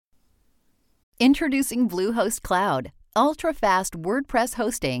Introducing Bluehost Cloud, ultra-fast WordPress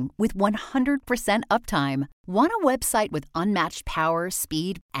hosting with 100% uptime. Want a website with unmatched power,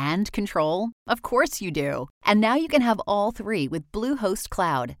 speed, and control? Of course you do. And now you can have all three with Bluehost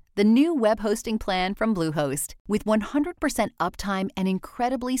Cloud, the new web hosting plan from Bluehost. With 100% uptime and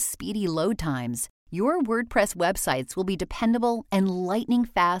incredibly speedy load times, your WordPress websites will be dependable and lightning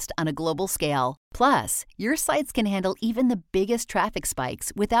fast on a global scale. Plus, your sites can handle even the biggest traffic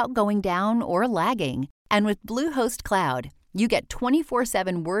spikes without going down or lagging. And with Bluehost Cloud, you get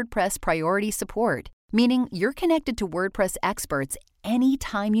 24/7 WordPress priority support, meaning you're connected to WordPress experts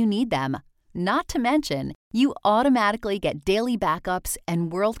anytime you need them. Not to mention, you automatically get daily backups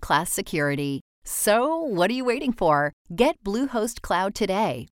and world-class security. So, what are you waiting for? Get Bluehost Cloud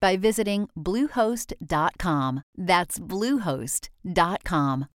today by visiting Bluehost.com. That's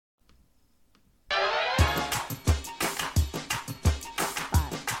Bluehost.com. 5,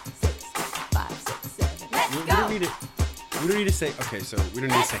 6, 5, 6, 7. Let's We go. don't need to say, okay, so we don't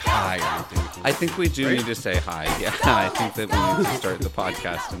need to say hi or anything. I think we do Right? need to say hi. Yeah, I think that we need to start the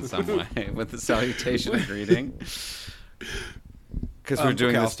podcast in some way with the salutation and greeting. Because we're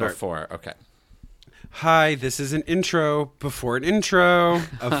doing okay, I'll this start. before. Okay. Hi, this is an intro before an intro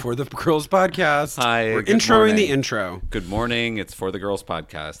For the Girls Podcast. Hi, We're good introing morning. the intro. Good morning. It's For the Girls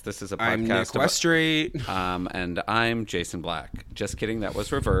podcast. This is a podcast I'm Nick Westrate. and I'm Jason Black. Just kidding. That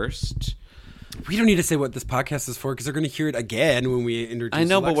was reversed. We don't need to say what this podcast is for because they're going to hear it again when we introduce I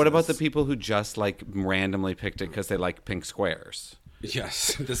know, but what about the Alexis. people who just like randomly picked it because they like pink squares?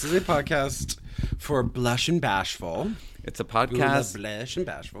 Yes, this is a podcast for Blush and Bashful. It's a We love podcast. Blush and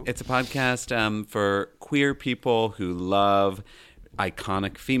Bashful. It's a podcast for queer people who love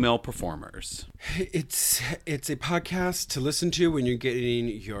iconic female performers. It's a podcast to listen to when you're getting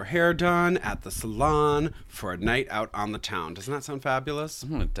your hair done at the salon for a night out on the town. Doesn't that sound fabulous?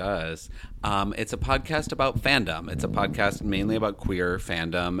 It does. It's a podcast about fandom. It's a podcast mainly about queer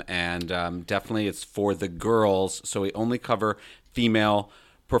fandom, and definitely it's for the girls. So we only cover female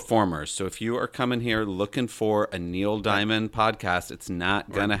performers. So if you are coming here looking for a Neil Diamond podcast, it's not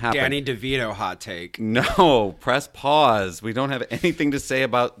gonna happen. Danny DeVito hot take. No, press pause. We don't have anything to say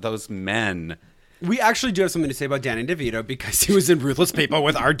about those men. We actually do have something to say about Danny DeVito because he was in Ruthless People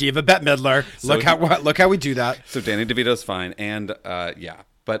with our diva Bette Midler. Look how we do that. So Danny DeVito's fine, and yeah.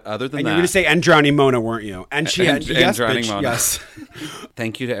 But other than And that, you're going to say and Drowning Mona, weren't you? And she And- had and yes, Drowning bitch, Mona. yes.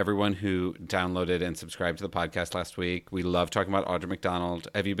 thank you to everyone who downloaded and subscribed to the podcast last week. We love talking about Audra McDonald.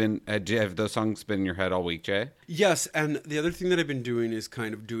 Have those songs been in your head all week, Jay? Yes, and the other thing that I've been doing is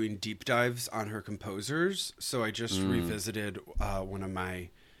kind of doing deep dives on her composers. So I just revisited one of my,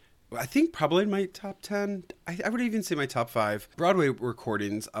 I think probably my top 10, I would even say my top 5 Broadway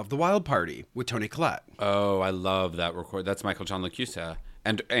recordings of The Wild Party with Toni Collette. Oh, I love that record. That's Michael John LaCusa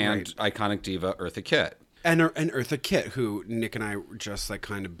and iconic diva Eartha Kitt. And Eartha Kitt, who Nick and I just like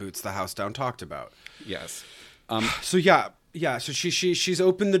kind of boots the house down talked about. Yes. So so she's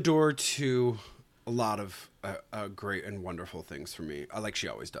opened the door to a lot of great and wonderful things for me, like she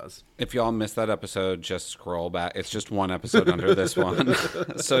always does. If y'all missed that episode, just scroll back. It's just one episode under this one.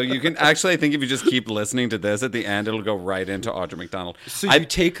 So you can actually, I think if you just keep listening to this at the end, it'll go right into Audra McDonald. So you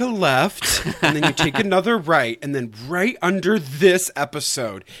take a left, and then you take another right, and then right under this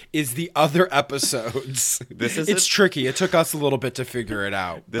episode is the other episodes. It's tricky. It took us a little bit to figure it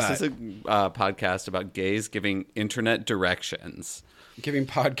out. This is a podcast about gays giving internet directions. Giving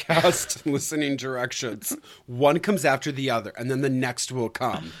podcast listening directions. One comes after the other, and then the next will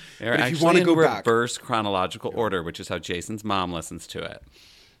come. They're But if actually you want to in go back, reverse chronological order, which is how Jason's mom listens to it.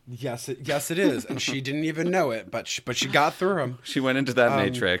 yes, it is, and she didn't even know it, but she got through them. She went into that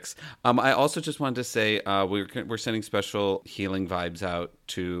matrix. I also just wanted to say we're sending special healing vibes out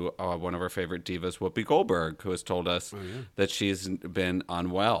to one of our favorite divas, Whoopi Goldberg, who has told us that she's been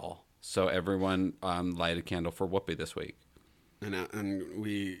unwell. So everyone light a candle for Whoopi this week. And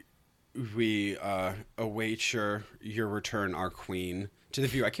we await your return, our queen, to the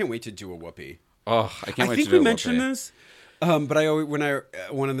view. I can't wait to do a Whoopi. Oh, I can't wait to do it. I think we mentioned this, but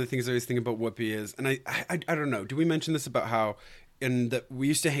one of the things I always think about Whoopi is, and I don't know, do we mention this about how we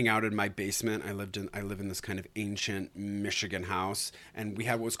used to hang out in my basement. I live in this kind of ancient Michigan house, and we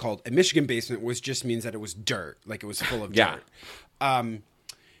had what was called a Michigan basement, which just means that it was dirt, like it was full of dirt. And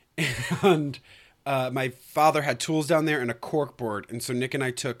my father had tools down there and a cork board, and so Nick and I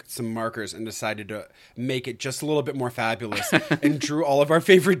took some markers and decided to make it just a little bit more fabulous and drew all of our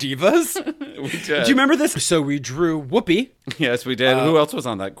favorite divas. We did. Do you remember this? So we drew Whoopi. Yes, we did. Who else was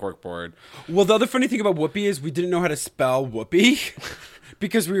on that cork board? Well, the other funny thing about Whoopi is we didn't know how to spell Whoopi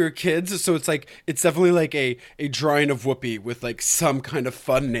because we were kids, so it's definitely like a drawing of Whoopi with like some kind of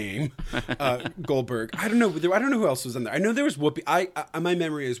fun name. Goldberg. I don't know. I don't know who else was in there. I know there was Whoopi. My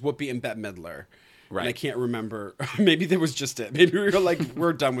memory is Whoopi and Bette Midler. Right. And I can't remember. Maybe that was just it. Maybe we were like,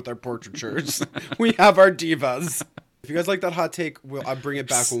 we're done with our portraitures. We have our divas. If you guys like that hot take, I'll bring it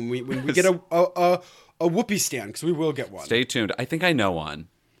back when we get a Whoopi stand, because we will get one. Stay tuned. I think I know one.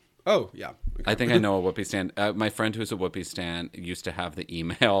 Oh, yeah. Okay. I think I know a Whoopi stand. My friend who's a Whoopi stand used to have the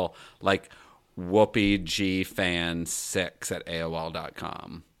email like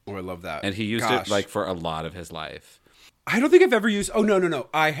whoopigfan6@AOL.com. Oh, I love that. And he used it like for a lot of his life. I don't think I've ever used. Oh, no.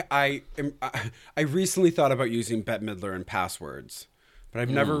 I recently thought about using Bette Midler in passwords, but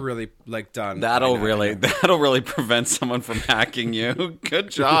I've never really like done. That'll really prevent someone from hacking you. Good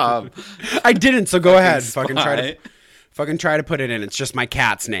job. I didn't. So go ahead. Fucking try to put it in. It's just my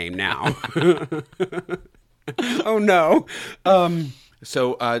cat's name now. Oh no.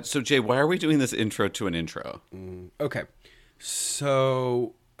 So Jay, why are we doing this intro to an intro? Okay.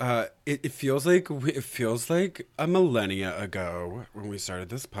 So it feels like a millennia ago when we started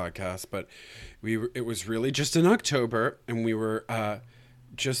this podcast, but it was really just in October, and we were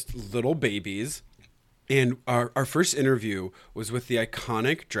just little babies. And our first interview was with the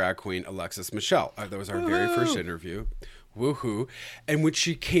iconic drag queen Alexis Michelle. That was our very first interview. Woohoo. And when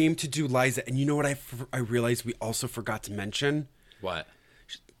she came to do Liza, and you know what I realized we also forgot to mention? What?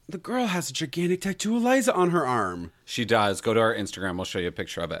 The girl has a gigantic tattoo of Liza on her arm. She does. Go to our Instagram. We'll show you a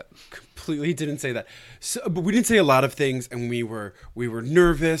picture of it. Completely didn't say that. So, but we didn't say a lot of things, and we were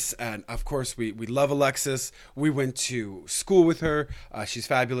nervous. And of course, we love Alexis. We went to school with her. She's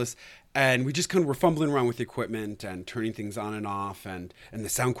fabulous. And we just kind of were fumbling around with the equipment and turning things on and off, and the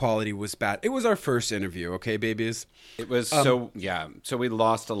sound quality was bad. It was our first interview, okay, babies? It was So we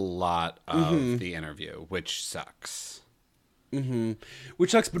lost a lot of the interview, which sucks. Mm-hmm.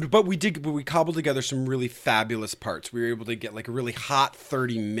 Which sucks, but we cobbled together some really fabulous parts. We were able to get like a really hot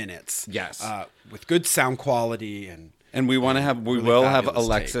 30 minutes. Yes. With good sound quality and we want to have really will have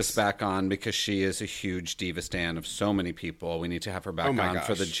Alexis takes. back on, because she is a huge diva stan of so many people. We need to have her back on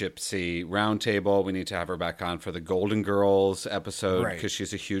for the Gypsy Roundtable. We need to have her back on for the Golden Girls episode, because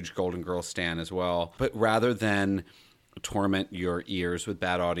she's a huge Golden Girls stan as well. But rather than torment your ears with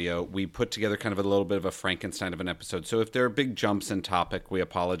bad audio, we put together kind of a little bit of a Frankenstein of an episode. So if there are big jumps in topic, we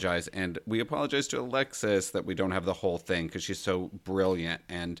apologize. And we apologize to Alexis that we don't have the whole thing, because she's so brilliant.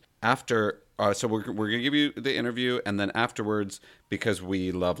 And after... so we're going to give you the interview, and then afterwards, because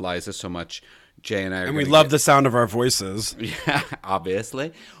we love Liza so much, Jay and I we love the sound of our voices. Yeah,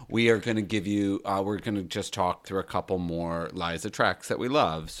 obviously. We are going to give you, we're going to just talk through a couple more Liza tracks that we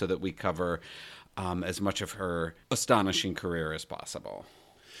love, so that we cover as much of her astonishing career as possible.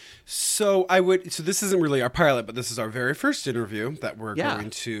 So this isn't really our pilot, but this is our very first interview that we're going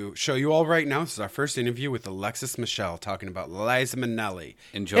to show you all right now. This is our first interview with Alexis Michelle, talking about Liza Minnelli.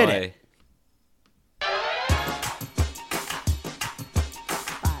 Enjoy.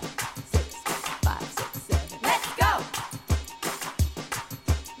 5, 6, 7. Let's go.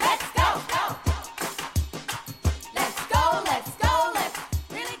 Let's go. Let's go. Let's go. Let's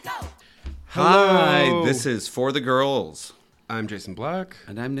really go. Hi, Hello. this is For the Girls. I'm Jason Black.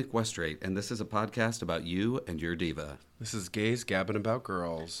 And I'm Nick Westrate, and this is a podcast about you and your diva. This is Gays Gabbing About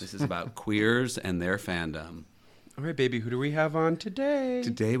Girls. This is about queers and their fandom. All right, baby, who do we have on today?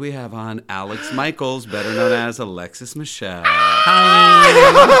 Today we have on Alex Michaels, better known as Alexis Michelle. Hi,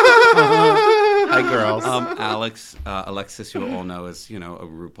 girls. Alexis, you all know, is, a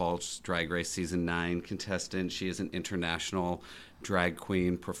RuPaul's Drag Race Season 9 contestant. She is an international drag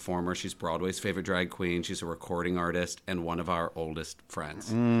queen performer. She's Broadway's favorite drag queen. She's a recording artist and one of our oldest friends.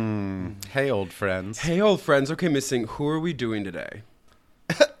 Hey, old friends. Hey, old friends. Okay, missing. Who are we doing today?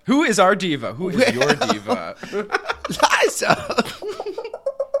 Who is our diva? Who is your diva? Liza.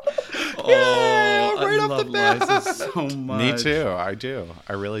 Oh, right I off love the bat. Liza so much. Me too. I do.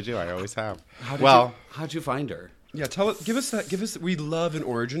 I really do. I always have. How'd you find her? Yeah, give us. We love an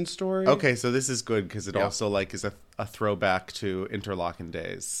origin story. Okay, so this is good because it also is a throwback to Interlocking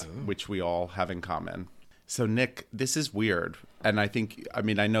Days, which we all have in common. So Nick, this is weird, and I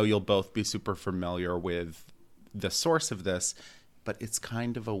know you'll both be super familiar with the source of this, but it's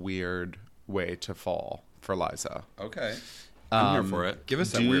kind of a weird way to fall for Liza. Okay. I'm here for it. Give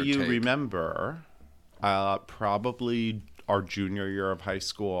us that Do weird you take. remember probably our junior year of high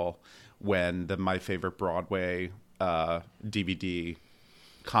school when the My Favorite Broadway concert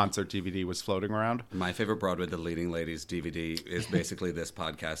DVD was floating around? My Favorite Broadway, the Leading Ladies DVD, is basically this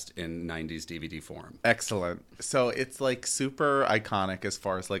podcast in 90s DVD form. Excellent. So it's super iconic as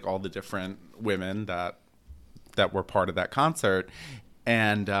far as all the different women that were part of that concert.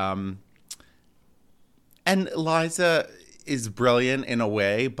 And Liza is brilliant in a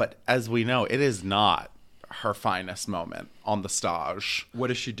way, but as we know, it is not her finest moment on the stage. What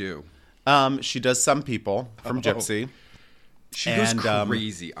does she do? She does Some People from Gypsy. She goes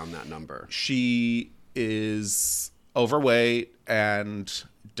crazy on that number. She is overweight and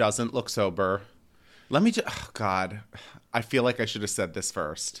doesn't look sober. Let me just... Oh, God. I feel like I should have said this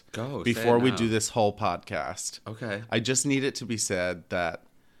first. Go, before say it we now. do this whole podcast. Okay. I just need it to be said that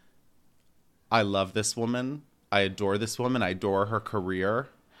I love this woman. I adore this woman. I adore her career.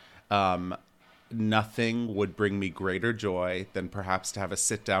 Nothing would bring me greater joy than perhaps to have a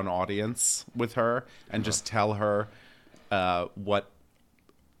sit-down audience with her and just tell her what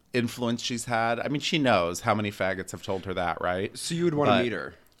influence she's had. I mean, she knows how many faggots have told her that, right? So you would want to meet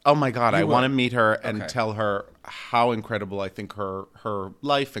her? Oh my God, I want to meet her and Okay. tell her how incredible I think her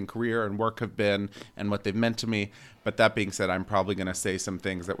life and career and work have been and what they've meant to me. But that being said, I'm probably going to say some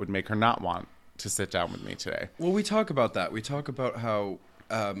things that would make her not want to sit down with me today. Well, we talk about that. We talk about how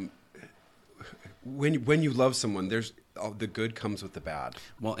when you love someone, there's the good comes with the bad.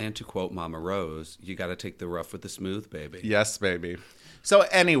 Well, and to quote Mama Rose, you got to take the rough with the smooth, baby. Yes, baby. So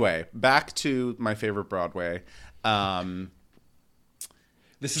anyway, back to my favorite Broadway.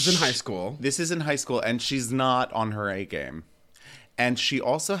 This is in high school. This is in high school, and she's not on her A game. And she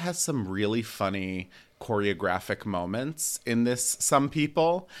also has some really funny choreographic moments in this Some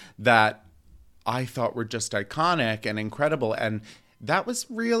People that I thought were just iconic and incredible. And that was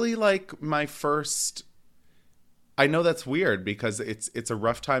really like my first... I know that's weird because it's a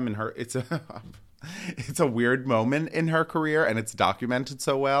rough time in her... It's a weird moment in her career, and it's documented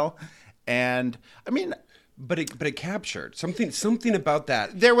so well. And, I mean... But it captured something about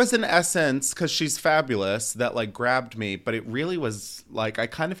that. There was an essence, because she's fabulous, that like grabbed me, but it really was like I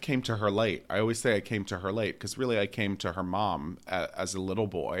kind of came to her late. I always say I came to her late because really I came to her mom as a little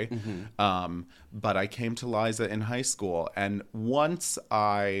boy. Mm-hmm. But I came to Liza in high school. And once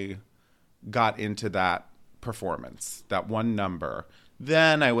I got into that performance, that one number,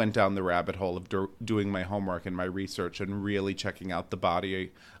 then I went down the rabbit hole of doing my homework and my research and really checking out the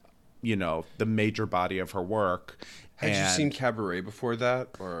body, you know, the major body of her work. Had you seen Cabaret before that,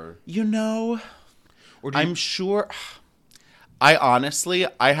 or you know, or I'm sure. I honestly,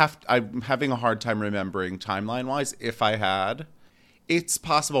 I'm having a hard time remembering timeline wise. If I had, it's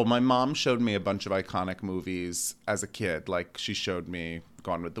possible. My mom showed me a bunch of iconic movies as a kid. Like she showed me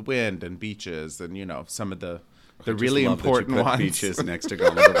Gone with the Wind and Beaches, and you know some of the really important ones. Beaches next to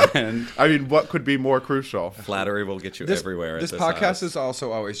Gone with the Wind. I mean, what could be more crucial? Flattery will get you everywhere. This at podcast house. is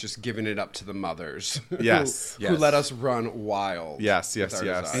also always just giving it up to the mothers. Yes. who let us run wild. Yes. with our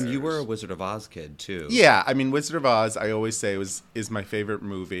desires. And you were a Wizard of Oz kid too. Yeah, I mean, Wizard of Oz, I always say is my favorite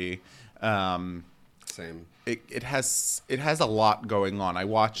movie. Same. It has a lot going on. I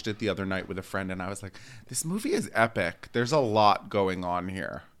watched it the other night with a friend, and I was like, this movie is epic. There's a lot going on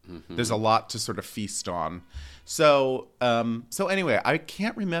here. Mm-hmm. There's a lot to sort of feast on. So anyway, I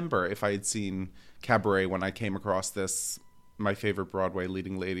can't remember if I had seen Cabaret when I came across this, my favorite Broadway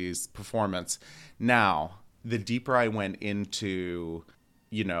leading ladies performance. Now, the deeper I went into,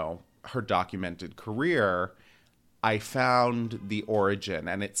 you know, her documented career, I found the origin,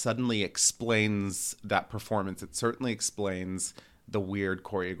 and it suddenly explains that performance. It certainly explains the weird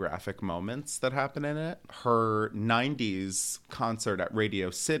choreographic moments that happen in it. Her 90s concert at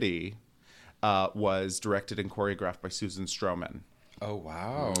Radio City was directed and choreographed by Susan Stroman. Oh,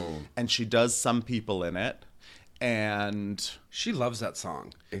 wow. And she does Some People in it. And She loves that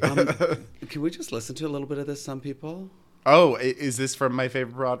song. Can we just listen to a little bit of this, Some People? oh, is this from my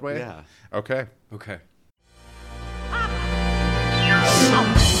favorite Broadway? Yeah. Okay. Okay.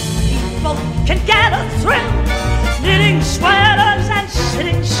 Some people can get a thrill knitting sweaters and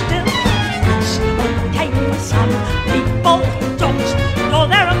sitting still. It's okay for some people who don't know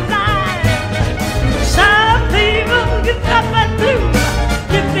they're alive. Some people get up and blue,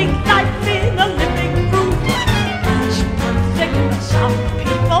 living life in a living room. It's perfect for some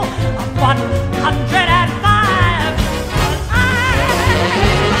people of 105. But I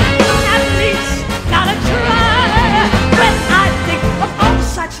at least gotta try. When I think of all the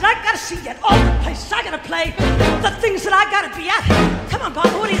sights that I gotta see at all the places I gotta play, the things that I gotta be at. Come on,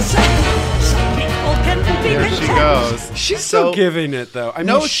 Bob, what do you say? Some people can be Here she goes. She's still giving it, though. I mean,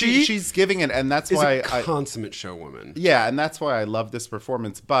 No, she's giving it, and that's is why a consummate showwoman. Yeah, and that's why I love this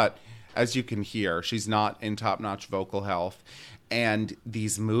performance. But as you can hear, she's not in top-notch vocal health, and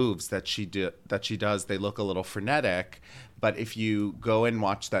these moves that she does, they look a little frenetic. But if you go and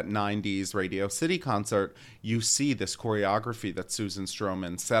watch that 90s Radio City concert, you see this choreography that Susan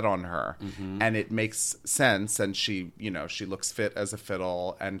Stroman set on her. And it makes sense. And she looks fit as a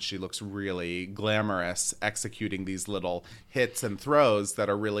fiddle, and she looks really glamorous executing these little hits and throws that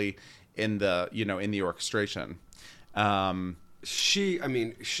are really in the orchestration. But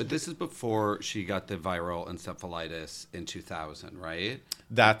this is before she got the viral encephalitis in 2000, right?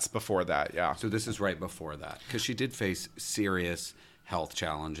 That's before that, yeah. So this is right before that, because she did face serious health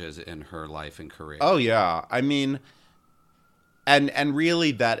challenges in her life and career. Oh, yeah. I mean, and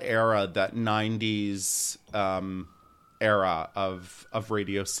really that era, that 90s era of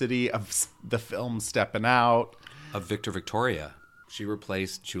Radio City, of the film Steppin' Out. Of Victor Victoria. She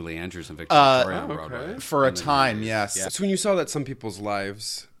replaced Julie Andrews and Victor Victoria on Broadway. For a time, yes. Yeah. So when you saw that Some People's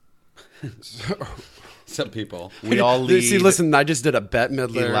Lives... Some people. We all lead... See, listen, I just did a Bette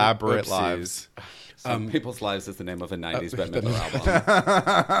Midler. Elaborate Oopsies. Lives. Some People's Lives is the name of a 90s Bette Midler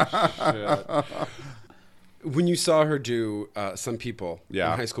album. When you saw her do Some People in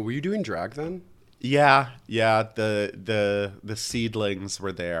Yeah. high school, were you doing drag then? Yeah. The seedlings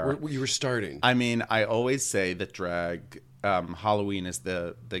were there. You were starting. I mean, I always say that drag... Halloween is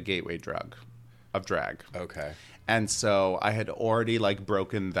the gateway drug of drag. Okay. And so I had already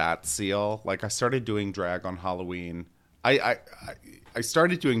broken that seal. I started doing drag on Halloween. I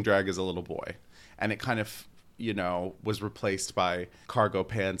started doing drag as a little boy, and it kind of, was replaced by cargo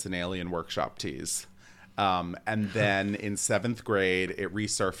pants and alien workshop tees. And then in 7th grade, it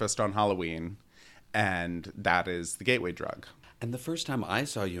resurfaced on Halloween, and that is the gateway drug. And the first time I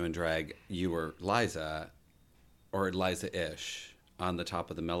saw you in drag, you were Liza, or Liza-ish, on the top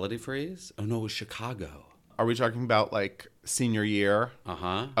of the Melody Freeze. Oh, no, it was Chicago. Are we talking about senior year?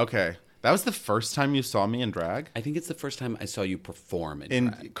 Uh-huh. Okay. That was the first time you saw me in drag? I think it's the first time I saw you perform in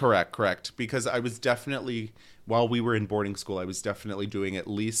drag. Correct. Because I was definitely, while we were in boarding school, I was definitely doing at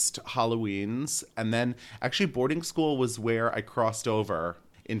least Halloweens. And then actually boarding school was where I crossed over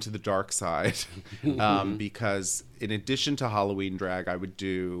into the dark side. Because in addition to Halloween drag, I would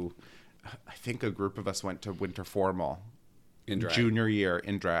do... I think a group of us went to winter formal In drag. junior year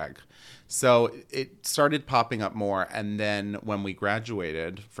in drag. So it started popping up more. And then when we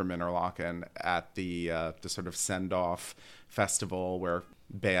graduated from Interlochen at the sort of send-off festival where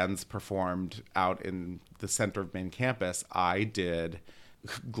bands performed out in the center of main campus, I did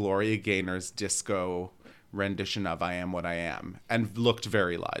Gloria Gaynor's disco rendition of I Am What I Am, and looked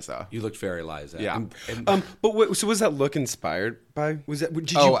very Liza. You looked very Liza. Yeah. So was that look inspired by?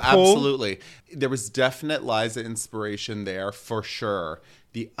 Did you Oh, pull? absolutely. There was definite Liza inspiration there for sure.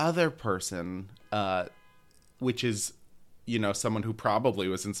 The other person, which is, someone who probably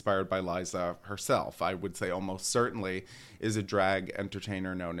was inspired by Liza herself, I would say almost certainly, is a drag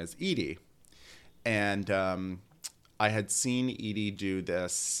entertainer known as Edie. And I had seen Edie do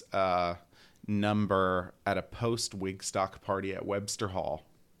this number at a post-Wigstock party at Webster Hall.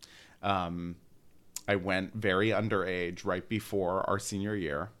 I went very underage right before our senior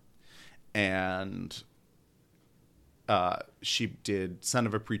year, and she did Son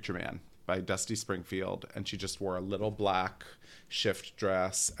of a Preacher Man by Dusty Springfield, and she just wore a little black shift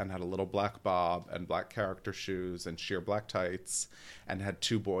dress and had a little black bob and black character shoes and sheer black tights and had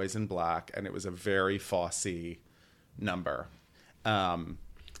 2 boys in black, and it was a very Fosse number.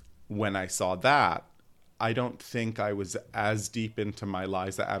 When I saw that, I don't think I was as deep into my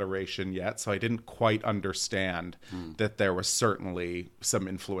Liza adoration yet, so I didn't quite understand that there was certainly some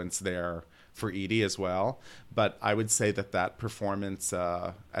influence there for Edie as well. But I would say that performance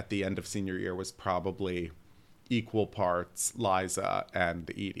at the end of senior year was probably equal parts Liza and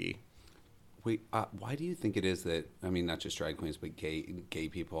Edie. Wait, why do you think it is that, not just drag queens, but gay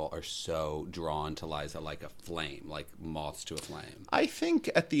people are so drawn to Liza like a flame, like moths to a flame? I think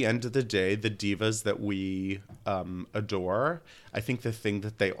at the end of the day, the divas that we adore, I think the thing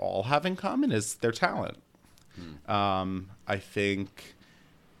that they all have in common is their talent. I think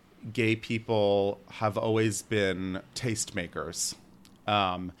gay people have always been tastemakers.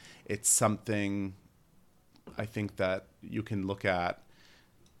 It's something I think that you can look at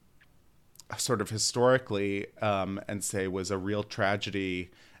sort of historically and say was a real tragedy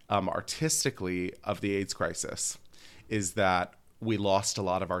artistically of the AIDS crisis, is that we lost a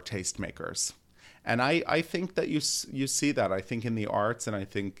lot of our tastemakers. And I think that you see that. I think in the arts, and I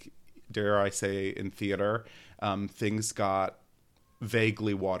think, dare I say, in theater, things got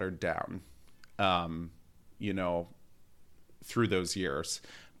vaguely watered down, through those years.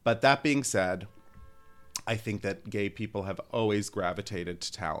 But that being said, I think that gay people have always gravitated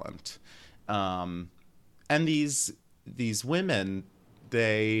to talent. And these women,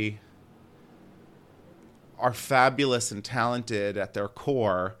 they are fabulous and talented at their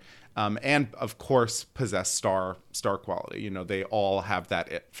core, and of course possess star quality. You know, they all have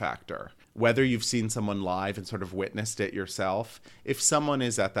that it factor. Whether you've seen someone live and sort of witnessed it yourself, if someone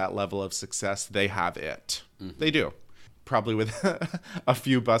is at that level of success, they have it. Mm-hmm. They do. Probably with a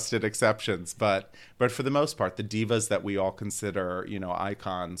few busted exceptions, but for the most part, the divas that we all consider, you know,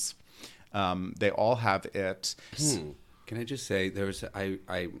 icons, they all have it. Can I just say,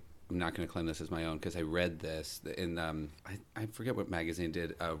 I'm not going to claim this as my own because I read this in I forget what magazine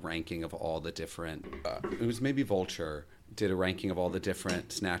did a ranking of all the different. It was maybe Vulture did a ranking of all the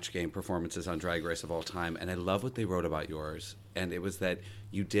different Snatch Game performances on Drag Race of all time, and I love what they wrote about yours. And it was that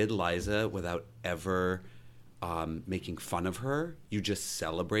you did Liza without ever making fun of her. You just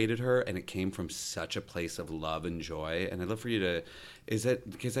celebrated her, and it came from such a place of love and joy. And I'd love for you to, is that,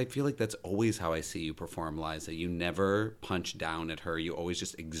 because I feel like that's always how I see you perform, Liza. You never punch down at her. You always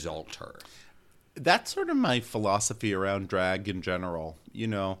just exalt her. That's sort of my philosophy around drag in general. You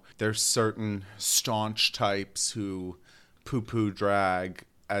know, there's certain staunch types who poo-poo drag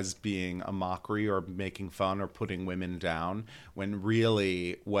as being a mockery or making fun or putting women down, when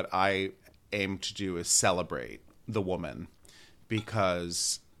really what I aim to do is celebrate the woman,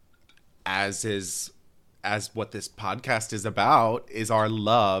 because as what this podcast is about is our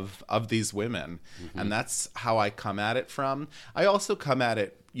love of these women. Mm-hmm. And that's how I come at it from. I also come at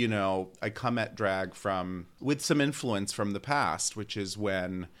it, you know, I come at drag with some influence from the past, which is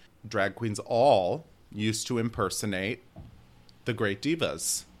when drag queens all used to impersonate the great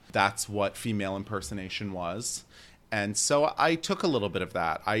divas. That's what female impersonation was. And so I took a little bit of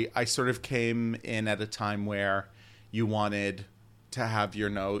that. I sort of came in at a time where you wanted to have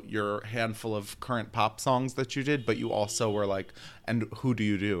your handful of current pop songs that you did, but you also were like, and who do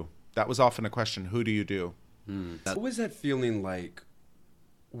you do? That was often a question. Who do you do? What was that feeling like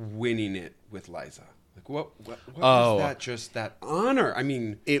winning it with Liza? Like what was that, just that honor? I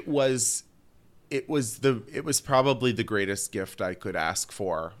mean, it was probably the greatest gift I could ask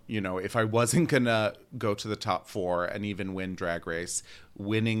for. You know, if I wasn't gonna go to the top 4 and even win Drag Race,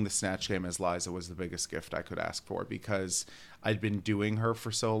 winning the Snatch Game as Liza was the biggest gift I could ask for, because I'd been doing her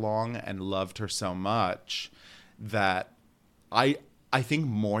for so long and loved her so much that I think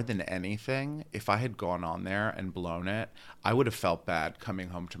more than anything, if I had gone on there and blown it, I would have felt bad coming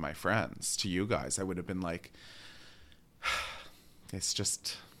home to my friends, to you guys. I would have been like, it's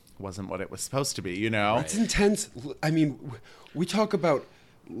just wasn't what it was supposed to be, you know? It's intense. I mean, we talk about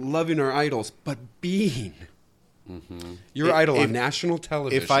loving our idols, but being your idol on national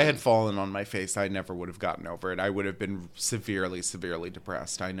television. If I had fallen on my face, I never would have gotten over it. I would have been severely, severely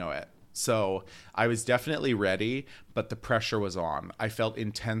depressed. I know it. So I was definitely ready, but the pressure was on. I felt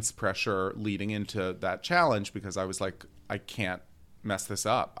intense pressure leading into that challenge because I was like, I can't mess this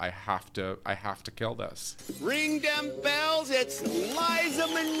up. I have to kill this. Ring them bells, it's Liza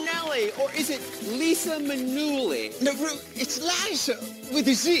Minnelli, or is it Lisa Minnelli? No, it's Liza with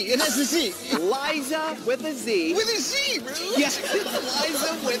a Z. It has a Z. Liza with a Z. With a Z, Ru. Yes,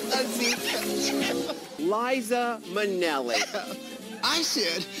 Liza with a Z. Liza Minnelli. I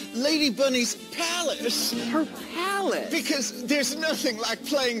said Lady Bunny's palace. Her palace? Because there's nothing like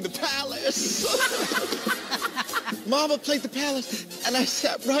playing the palace. Mama played the palace, and I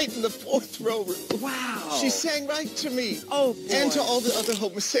sat right in the 4th row. Wow. She sang right to me. Oh, boy. And to all the other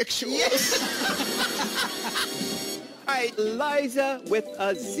homosexuals. Yes. All right, Liza with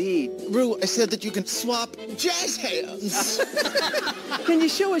a Z. Ru, I said that you can swap jazz hands. Can you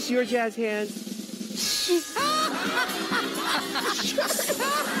show us your jazz hands?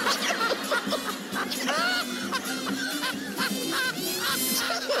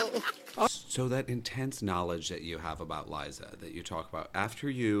 So that intense knowledge that you have about Liza, that you talk about after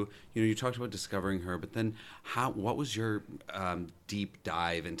you talked about discovering her, but then what was your deep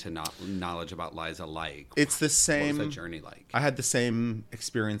dive into knowledge about Liza like? It's the same. What was that journey like? I had the same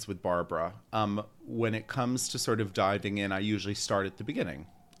experience with Barbara. When it comes to sort of diving in, I usually start at the beginning.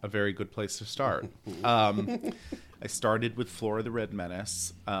 A very good place to start. I started with Flora the Red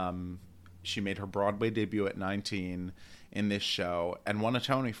Menace. She made her Broadway debut at 19 in this show and won a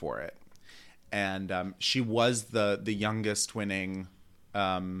Tony for it. And she was the youngest winning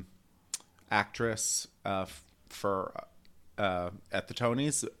actress for at the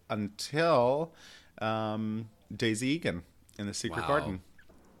Tonys until Daisy Egan in The Secret Garden.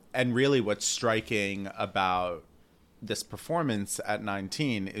 And really what's striking about this performance at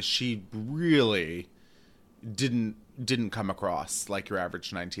 19 is she really didn't come across like your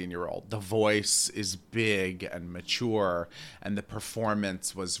average 19-year-old. The voice is big and mature, and the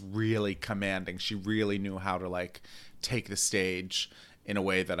performance was really commanding. She really knew how to like take the stage in a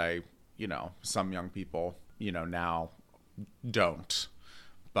way that some young people now don't.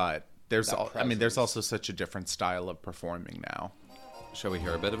 But there's also such a different style of performing now. Shall we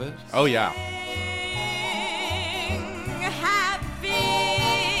hear a bit of it? Oh yeah.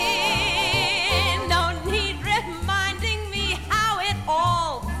 No need reminding me how it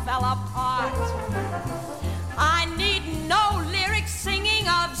all fell apart. I need no lyrics singing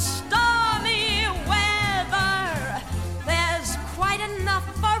of stormy weather. There's quite enough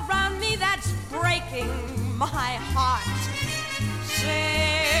around me that's breaking my heart. Sing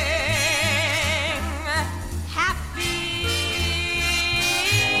happy,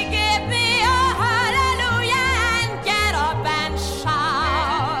 give me a hallelujah and get up and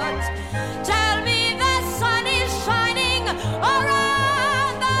shout. Tell me the sun is shining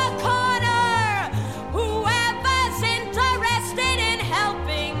around the corner. Whoever's interested in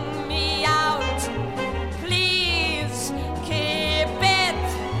helping me out, please keep it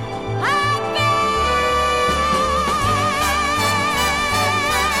happy.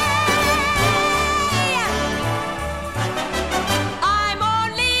 I'm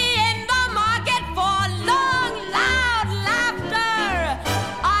only in the market for long, loud laughter.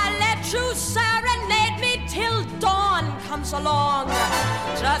 I'll let you serenade me till dawn comes along.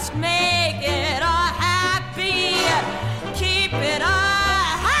 Just make it a happy, keep it a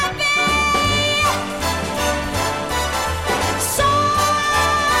happy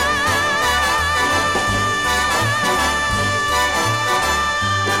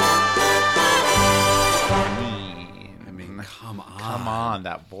I mean, come on. Come on,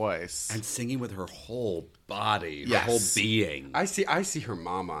 that voice. And singing with her whole body, Yes. her whole being. I see her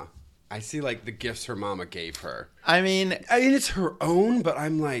mama. I see like the gifts her mama gave her. I mean, it's her own, but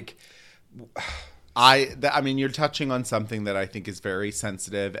I'm like, I mean, you're touching on something that I think is very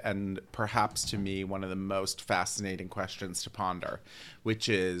sensitive and perhaps to me one of the most fascinating questions to ponder, which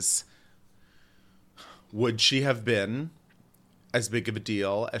is, would she have been as big of a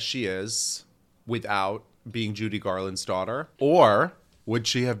deal as she is without being Judy Garland's daughter? Or would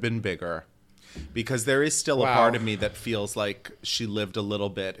she have been bigger? Because there is still a part of me that feels like she lived a little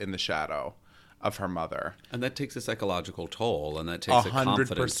bit in the shadow of her mother. And that takes a psychological toll, and that takes a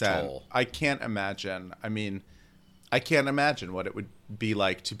confidence toll. I can't imagine. I mean, I can't imagine what it would be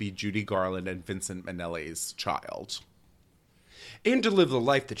like to be Judy Garland and Vincent Minnelli's child. and to live the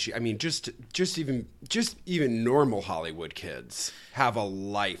life that she. I mean, just even normal Hollywood kids have a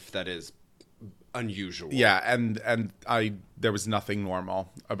life that is unusual. Yeah, and there was nothing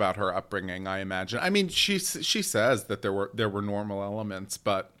normal about her upbringing, I imagine. I mean, she says that there were normal elements,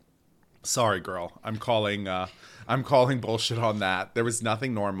 but sorry, girl, I'm calling bullshit on that. There was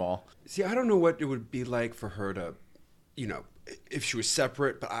nothing normal. See, I don't know what it would be like for her to, if she was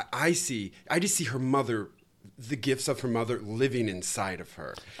separate, but I just see her mother, the gifts of her mother living inside of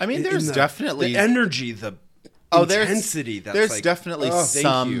her. I mean, there's definitely the energy, the intensity. There's definitely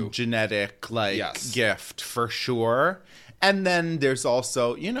some genetic gift for sure. And then there's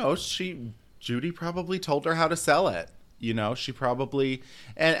also, Judy probably told her how to sell it. She probably,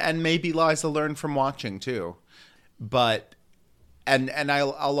 and maybe Liza learned from watching too. But, and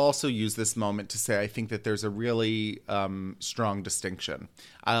I'll also use this moment to say I think that there's a really strong distinction.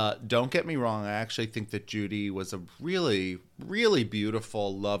 Don't get me wrong. I actually think that Judy was a really, really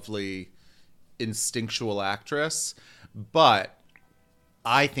beautiful, lovely, instinctual actress. But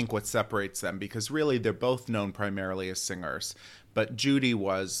I think what separates them, because really they're both known primarily as singers, but Judy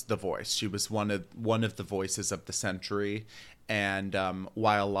was the voice. She was one of the voices of the century. And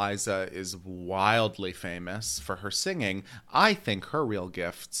while Liza is wildly famous for her singing, I think her real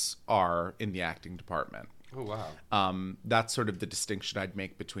gifts are in the acting department. Oh, wow. That's sort of the distinction I'd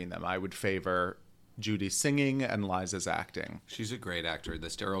make between them. I would favor Judy's singing and Liza's acting. She's a great actor. The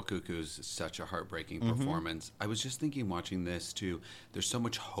Sterile Cuckoo's such a heartbreaking performance. I was just thinking watching this too, there's so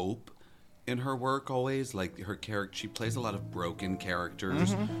much hope in her work always. Like her character, she plays a lot of broken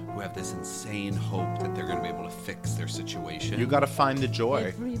characters who have this insane hope that they're going to be able to fix their situation. You got to find the joy.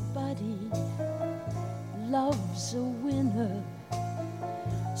 Everybody loves a winner,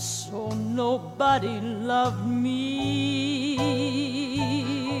 so nobody loved me.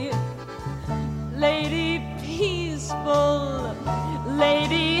 Lady peaceful,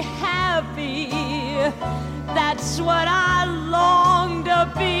 lady happy, that's what I long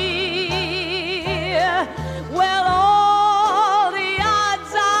to be. Well, all the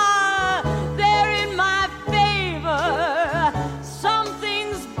odds are they're in my favor.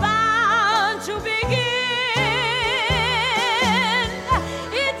 Something's bound to begin.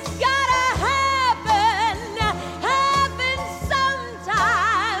 It's gotta happen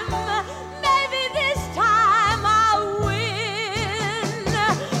sometime. Maybe this time I'll win.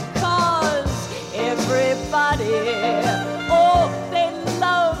 'Cause everybody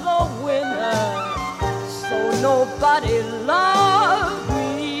nobody loved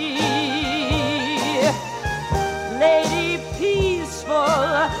me. Lady peaceful,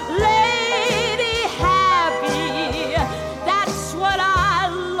 lady happy, that's what I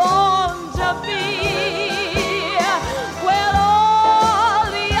long to be. Well, all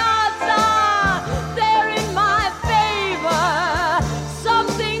the odds are they're in my favor.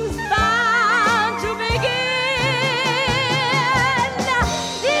 Something's bound to begin.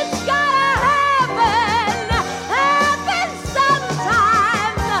 It's gotta happen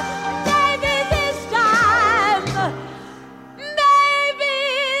sometime. Maybe this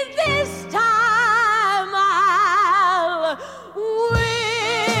time I'll win.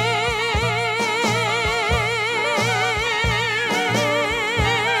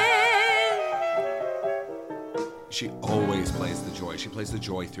 She always plays the joy. She plays the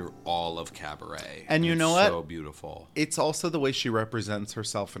joy through all of Cabaret. And you It's know what? So beautiful. It's also the way she represents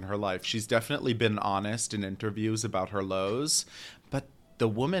herself in her life. She's definitely been honest in interviews about her lows, but the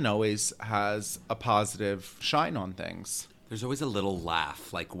woman always has a positive shine on things. There's always a little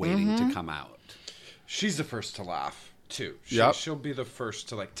laugh, like waiting to come out. She's the first to laugh too. Yep. She'll be the first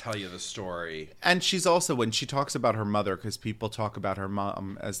to like tell you the story. And she's also, when she talks about her mother, because people talk about her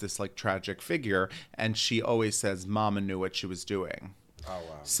mom as this like tragic figure, and she always says Mama knew what she was doing. Oh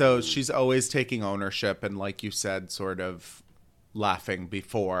wow. So she's always taking ownership and, like you said, sort of laughing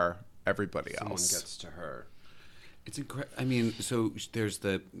before everybody Someone else. gets to her. It's incredible. I mean, so there's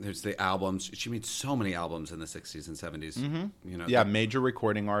the albums. She made so many albums in the 60s and 70s. You know, Yeah, major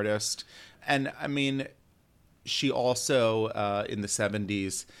recording artist. And I mean, she also in the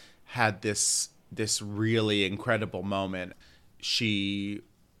 70s had this really incredible moment. She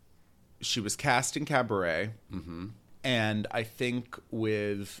was cast in Cabaret. And I think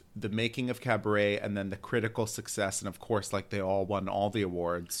with the making of Cabaret and then the critical success, and of course, like, they all won all the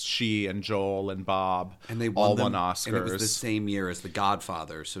awards. She and Joel and Bob and they all won Oscars. And it was the same year as The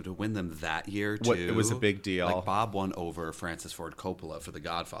Godfather. So to win them that year, too. It was a big deal. Like, Bob won over Francis Ford Coppola for The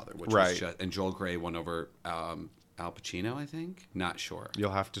Godfather. Which Right. was just, and Joel Grey won over Al Pacino, I think? Not sure.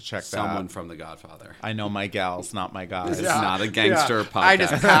 You'll have to check Someone that. from The Godfather. I know my gals, not my guys. It's not a gangster podcast. I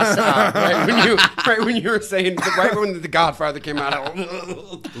just passed out right when you were saying, right when The Godfather came out.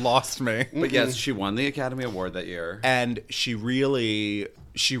 Lost me. But yes, she won the Academy Award that year. And she really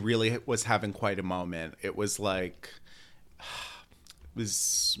was having quite a moment. It was like, it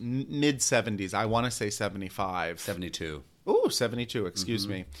was mid 70s. I want to say 75. 72. Ooh, 72, excuse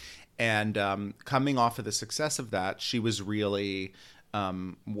me. And coming off of the success of that, she was really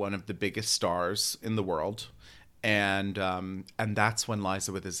one of the biggest stars in the world. And that's when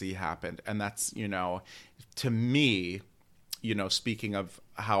Liza with a Z happened. And that's, you know, to me, you know, speaking of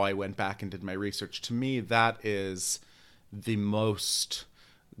how I went back and did my research, to me, that is the most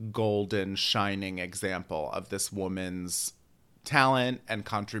golden, shining example of this woman's talent and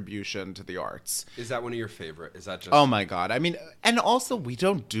contribution to the arts. Is that one of your favorite? Is that just... Oh my God. I mean, and also we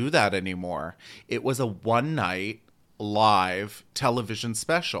don't do that anymore. It was a one night live television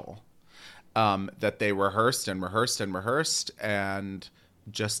special that they rehearsed and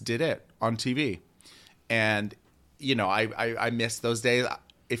just did it on TV. And, you know, I miss those days.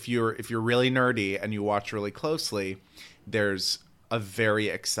 If you're really nerdy and you watch really closely, there's a very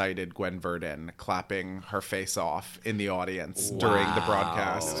excited Gwen Verdon clapping her face off in the audience during the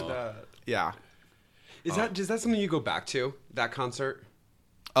broadcast. Yeah. Is that something you go back to, that concert?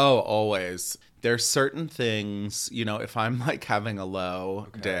 Oh, always. There's certain things, you know, if I'm like having a low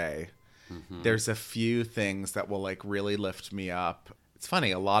day, there's a few things that will like really lift me up. It's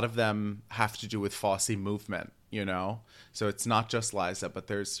funny, a lot of them have to do with Fosse movement, you know? So it's not just Liza, but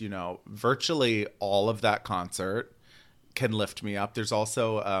there's, you know, virtually all of that concert can lift me up. There's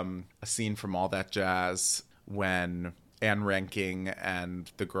also a scene from All That Jazz when Anne Ranking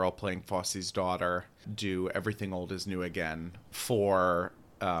and the girl playing Fosse's daughter do Everything Old Is New Again for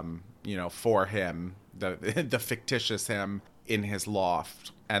for him, the fictitious him in his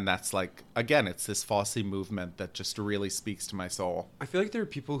loft. And that's like, again, it's this Fosse movement that just really speaks to my soul. I feel like there are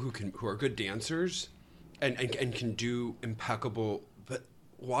people who are good dancers and can do impeccable, but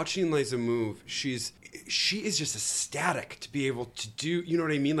watching Liza move, she is just ecstatic to be able to do, you know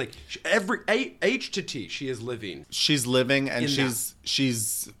what I mean? Like every H to T, she is living. She's living and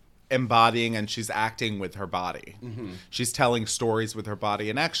she's embodying and she's acting with her body. She's telling stories with her body.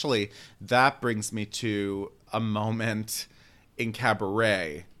 And actually, that brings me to a moment in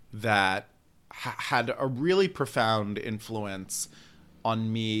Cabaret that had a really profound influence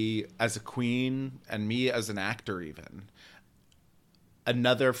on me as a queen and me as an actor even.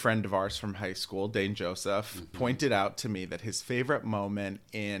 Another friend of ours from high school, Dane Joseph, pointed out to me that his favorite moment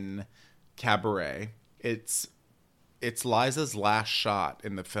in Cabaret, it's it's Liza's last shot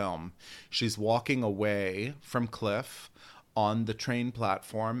in the film. She's walking away from Cliff on the train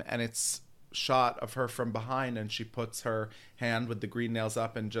platform, and it's shot of her from behind, and she puts her hand with the green nails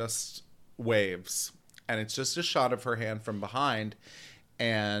up and just waves. And it's just a shot of her hand from behind.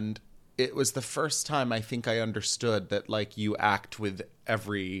 And it was the first time I think I understood that, like, you act with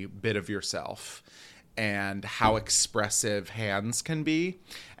every bit of yourself and how expressive hands can be.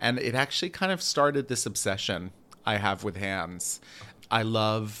 And it actually kind of started this obsession I have with hands. I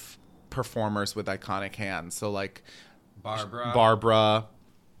love performers with iconic hands. So, like, Barbara,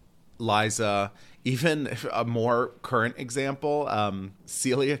 Liza, even a more current example,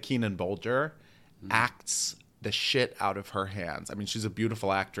 Celia Keenan-Bolger acts the shit out of her hands. I mean, she's a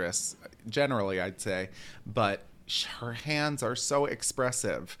beautiful actress, generally, I'd say, but her hands are so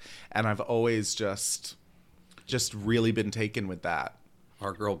expressive, and I've always just really been taken with that.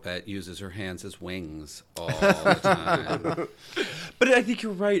 Our girl Bet uses her hands as wings all the time. But I think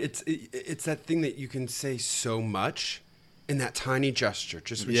you're right. It's that thing that you can say so much in that tiny gesture,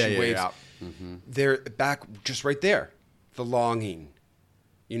 just when she waves. Yeah. Mm-hmm. They're back, just right there. The longing,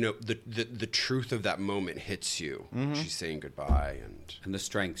 the truth of that moment hits you. Mm-hmm. She's saying goodbye, and the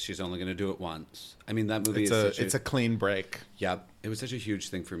strength. She's only going to do it once. I mean, that movie it's a clean break. Yeah, it was such a huge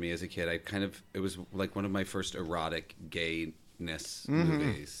thing for me as a kid. It was like one of my first erotic gayness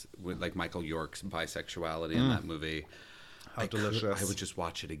movies, with like Michael York's bisexuality in that movie. How delicious! I would just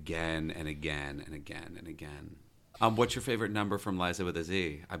watch it again and again and again and again. What's your favorite number from Liza with a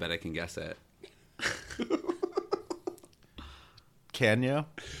Z? I bet I can guess it. Can you?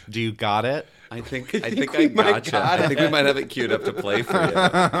 Do you got it? I think I gotcha. I think we might have it queued up to play for you.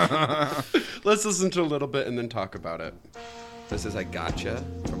 Let's listen to a little bit and then talk about it. This is I Gotcha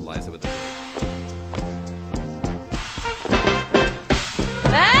from Liza with a Z.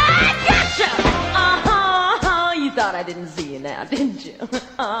 I gotcha! You thought I didn't see you now, didn't you?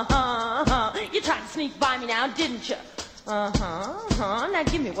 You tried to sneak by me now, didn't you? Now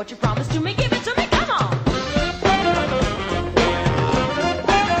give me what you promised to me. Give it to me, come on!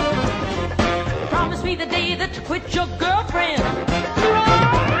 Promise me the day that you quit your girlfriend,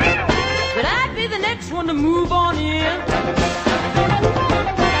 that I'd be the next one to move on in.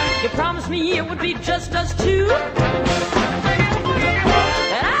 You promised me it would be just us two, and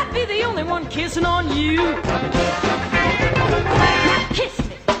I'd be the only one kissing on you. Now kiss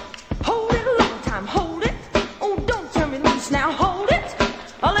me. Hold it a long time. Hold it. Oh, don't turn me loose now. Hold it.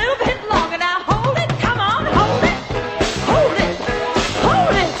 A little bit longer now. Hold it. Come on. Hold it. Hold it.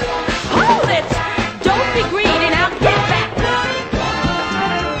 Hold it. Hold it. Don't be greedy now. Get back.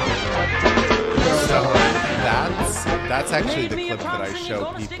 So that's actually the clip that I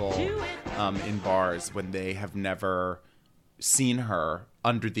show people in bars when they have never seen her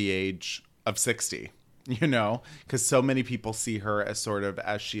under the age of 60. Because so many people see her as sort of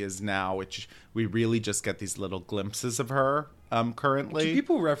as she is now, which we really just get these little glimpses of her currently. Do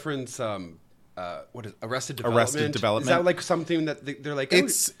people reference what is Arrested Development? Arrested Development. Is that like something that they're like?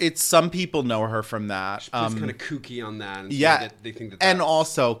 It's some people know her from that. She's kind of kooky on that. And yeah, so they think that and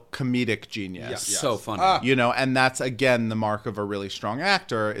also comedic genius. Yes. So funny. And that's again the mark of a really strong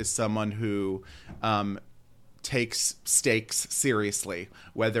actor is someone who takes stakes seriously,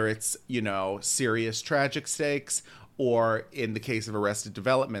 whether it's serious tragic stakes, or in the case of Arrested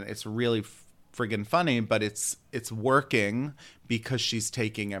Development, it's really friggin' funny, but it's working because she's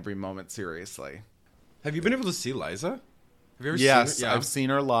taking every moment seriously. Have you been able to see Liza? Have you ever yes, seen her? Yeah. I've seen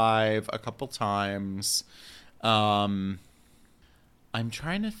her live a couple times. I'm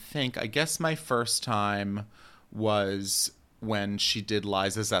trying to think. I guess my first time was when she did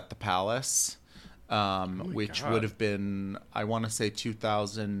Liza's at the Palace. Which would have been, I want to say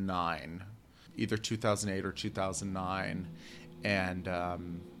 2009, either 2008 or 2009. And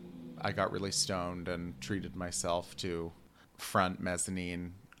I got really stoned and treated myself to front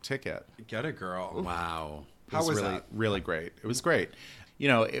mezzanine ticket. Get it, girl. Wow. How was really, that? Really great. It was great.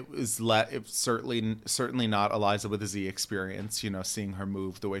 It was certainly not a Liza with a Z experience, seeing her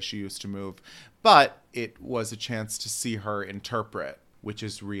move the way she used to move. But it was a chance to see her interpret, which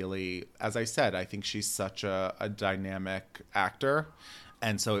is really, as I said, I think she's such a dynamic actor.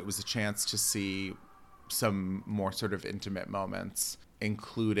 And so it was a chance to see some more sort of intimate moments,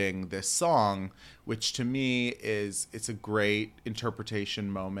 including this song, which to me it's a great interpretation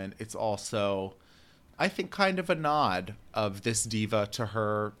moment. It's also, I think, kind of a nod of this diva to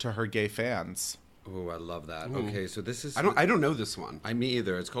her gay fans. Oh, I love that. Ooh. Okay, so this is... I don't know this one. Me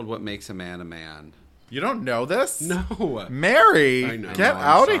either. It's called What Makes a Man a Man. You don't know this? No. Mary, I know. get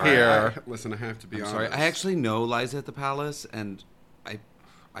out of here. Listen, I have to be honest. Sorry, I actually know Liza at the Palace, and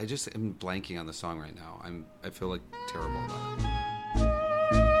I just am blanking on the song right now. I feel like terrible about it.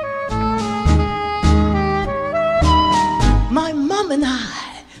 My mom and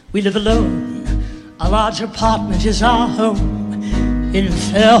I, we live alone. A large apartment is our home in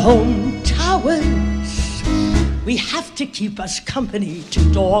Fairholme Towers. We have to keep us company,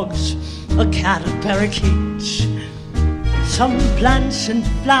 2 dogs, a cat, and parakeets, some plants and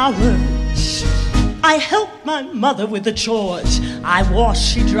flowers. I help my mother with the chores. I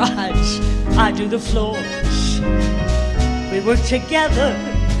wash, she dries, I do the floors. We work together.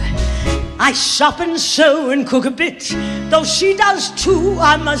 I shop and sew and cook a bit, though she does too,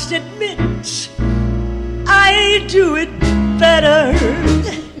 I must admit. I do it better.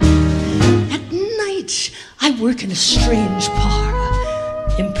 At night, I work in a strange bar,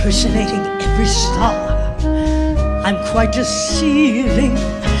 impersonating every star. I'm quite deceiving.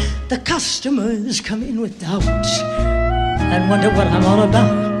 The customers come in with doubt and wonder what I'm all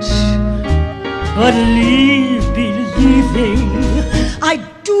about. But leave believing, I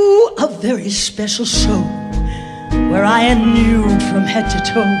do a very special show where I am nude from head to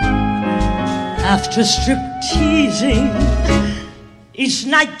toe. After strip teasing, each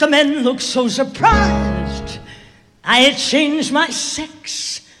night the men look so surprised. I had changed my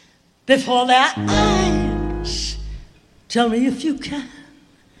sex before their eyes. Tell me if you can,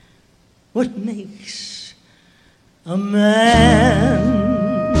 what makes a man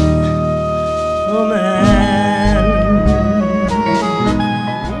a man?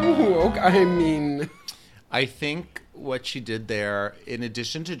 Ooh, okay, I mean, I think what she did there, in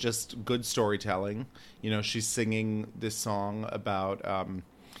addition to just good storytelling, she's singing this song about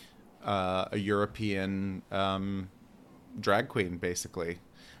a European drag queen, basically.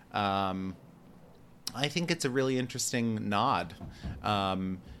 I think it's a really interesting nod,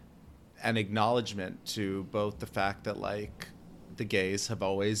 an acknowledgement to both the fact that, like, the gays have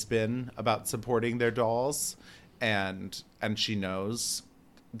always been about supporting their dolls, and she knows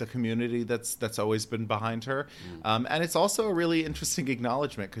the community that's always been behind her. And it's also a really interesting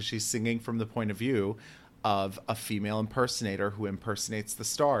acknowledgement because she's singing from the point of view of a female impersonator who impersonates the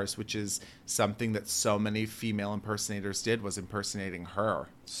stars, which is something that so many female impersonators did, was impersonating her.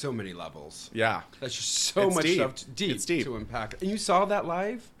 so many levels. Yeah. That's just so It's much deep. stuff It's deep. to unpack. And you saw that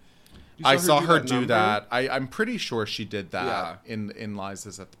live? You I saw her do number? that. I'm pretty sure she did that Yeah. in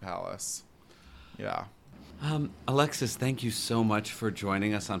Liza's at the Palace. Yeah. Alexis, thank you so much for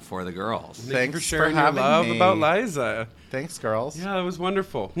joining us on For the Girls. Thank you Thanks for sharing for your having love me. about Liza. Thanks, girls. Yeah, it was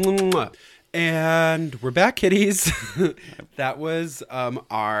wonderful. Mwah. And we're back, kitties. That was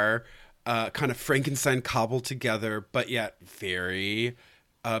our kind of Frankenstein cobbled together, but yet very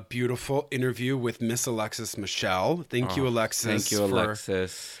beautiful interview with Miss Alexis Michelle. Thank you, Alexis. Thank you,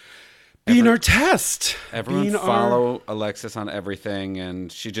 Alexis. Being our test. Everyone Being follow Alexis on everything,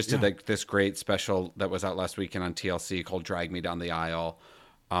 and she just did like this great special that was out last weekend on TLC called "Drag Me Down the Aisle"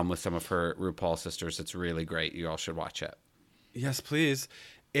 with some of her RuPaul sisters. It's really great. You all should watch it. Yes, please.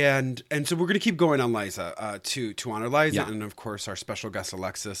 And so we're going to keep going on Liza to honor Liza and, of course, our special guest,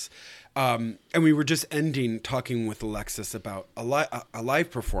 Alexis. And we were just talking with Alexis about a live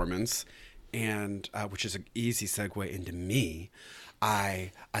performance, and which is an easy segue into me.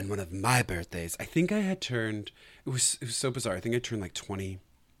 On one of my birthdays, I think I had turned, it was so bizarre. I think I turned like 20,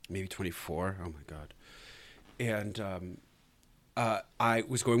 maybe 24. Oh my God. And I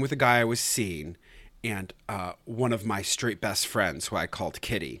was going with a guy I was seeing, and one of my straight best friends, who I called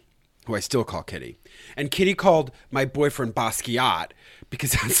Kitty, who I still call Kitty. And Kitty called my boyfriend Basquiat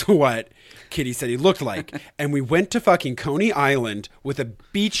because that's what Kitty said he looked like. And we went to fucking Coney Island with a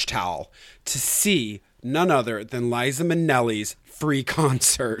beach towel to see none other than Liza Minnelli's free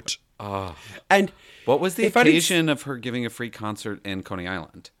concert. Oh. And What was the if I didn't occasion of her giving a free concert in Coney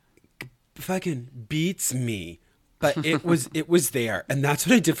Island? fucking beats me, but it was there, and that's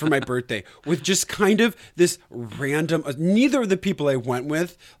what I did for my birthday, with just kind of this random, neither of the people I went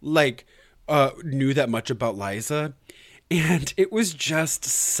with knew that much about Liza, and it was just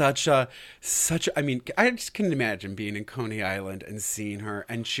such a I mean, I just couldn't imagine being in Coney Island and seeing her.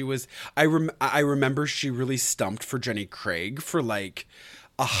 And she was, I remember she really stumped for Jenny Craig for like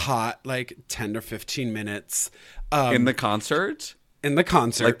a hot 10 or 15 minutes In the concert? in the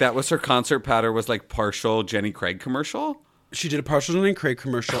concert. Like that was her concert patter, was like partial Jenny Craig commercial? She did a partial Jenny Craig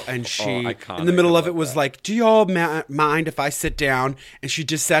commercial, and she, iconic. in the middle I of it, love was that. like, "Do y'all mind if I sit down?" And she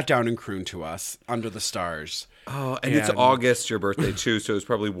just sat down and crooned to us under the stars. Oh, and it's August, your birthday too, so it was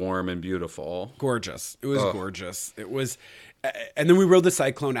probably warm and beautiful. Gorgeous. It was gorgeous. It was, and then we rode the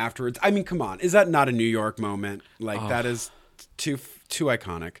cyclone afterwards. I mean, come on, is that not a New York moment? That is too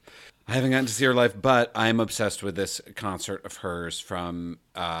iconic. I haven't gotten to see her live, but I'm obsessed with this concert of hers from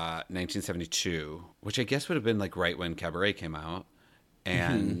 1972, which I guess would have been like right when Cabaret came out.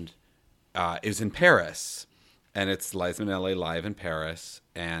 And it was in Paris. And it's Liza Minnelli live in Paris.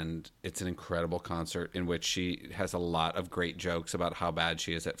 And it's an incredible concert in which she has a lot of great jokes about how bad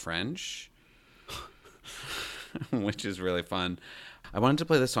she is at French, which is really fun. I wanted to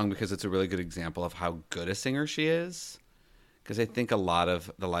play this song because it's a really good example of how good a singer she is. Because I think a lot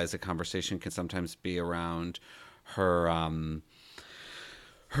of the Liza conversation can sometimes be around her,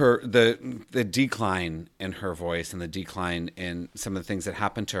 the decline in her voice and the decline in some of the things that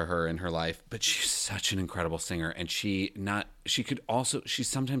happened to her in her life. But she's such an incredible singer, and she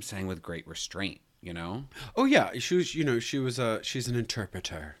sometimes sang with great restraint. You know? Oh yeah, she's an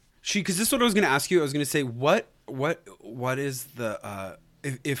interpreter. Because this is what I was going to ask you. I was going to say what is the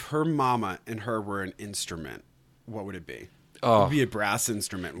if her mama and her were an instrument, what would it be? It would be a brass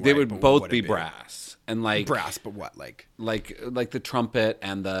instrument. They right? would both be brass. And like brass, but what? Like the trumpet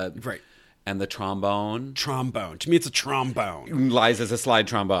and the right. And the trombone. Trombone. To me it's a trombone. Liza's a slide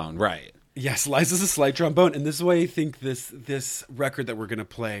trombone, right. Yes, Liza's a slide trombone. And this is why I think this record that we're gonna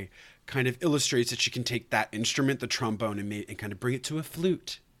play kind of illustrates that she can take that instrument, the trombone, and kind of bring it to a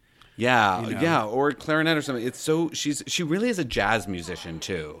flute. Yeah, yeah, or clarinet or something. It's so she really is a jazz musician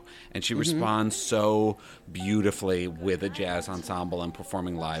too, and she responds so beautifully with a jazz ensemble and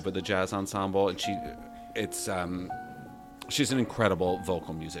performing live with a jazz ensemble. And she's an incredible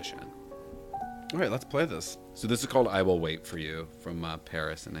vocal musician. All right, let's play this. So this is called "I Will Wait for You" from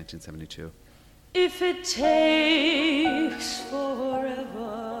Paris in 1972. If it takes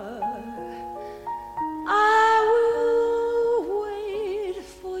forever, I will wait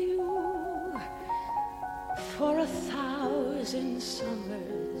for you. For 1,000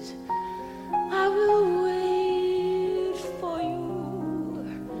 summers, I will wait for you.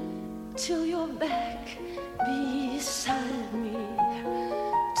 Till you're back beside me,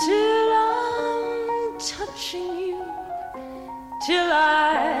 till I'm touching you, till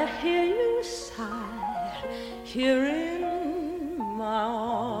I hear you sigh here in my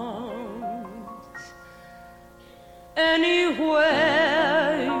arms.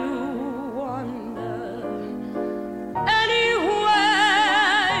 Anywhere you wander,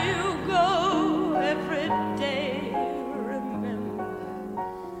 anywhere you go, every day remember,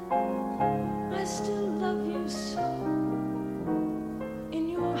 I still love you so. In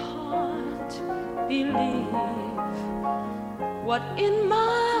your heart, believe what in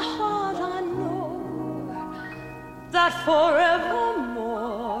my heart I know, that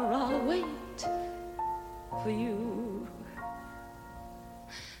forevermore I'll wait for you.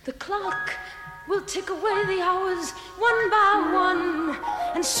 The clock will tick away the hours one by one,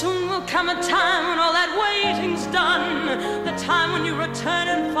 and soon will come a time when all that waiting's done. The time when you return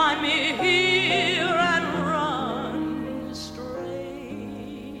and find me here and run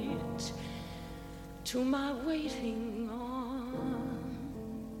straight to my waiting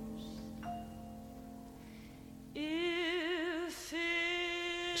arms. If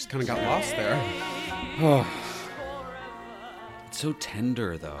it Just kind of got lost there. Oh, it's so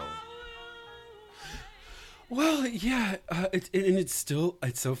tender though. Well, yeah,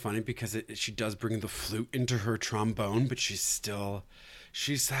 it's so funny because she does bring the flute into her trombone, but she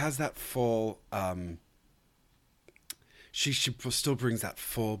has that full, she still brings that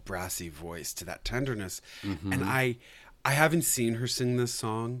full brassy voice to that tenderness. Mm-hmm. And I haven't seen her sing this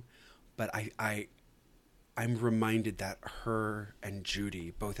song, but I'm reminded that her and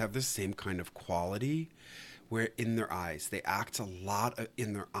Judy both have the same kind of quality, where in their eyes, they act a lot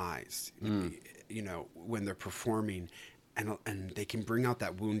in their eyes, you know, when they're performing, and they can bring out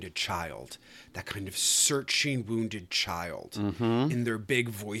that wounded child, that kind of searching wounded child in their big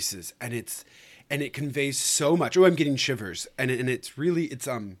voices, and it conveys so much. Oh, I'm getting shivers, and it's really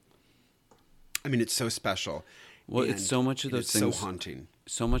I mean, it's so special. Well, it's so much of those things. So haunting.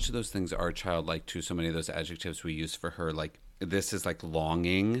 So much of those things are childlike too. So many of those adjectives we use for her, like this is like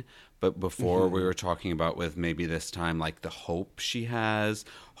longing, but before we were talking about with maybe this time like the hope she has,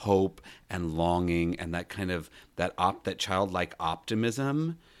 hope and longing, and that kind of that childlike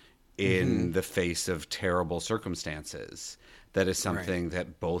optimism in the face of terrible circumstances. That is something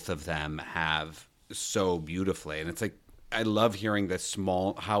that both of them have so beautifully, and it's like I love hearing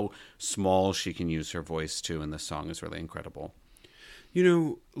how small she can use her voice too, and this song is really incredible. You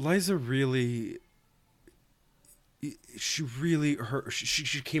know, Liza really,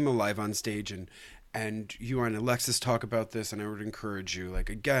 she came alive on stage, and you and Alexis talk about this, and I would encourage you, like,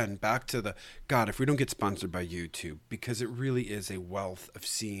 again, back to if we don't get sponsored by YouTube, because it really is a wealth of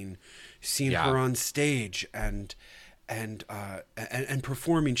seeing her on stage, and and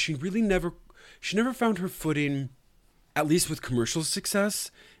performing. She never found her footing, at least with commercial success,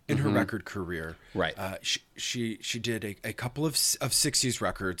 in her record career. Right. She did a couple of 60s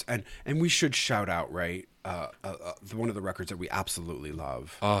records, and we should shout out, right, one of the records that we absolutely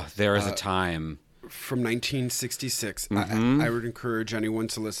love. Oh, There Is a Time. From 1966. I would encourage anyone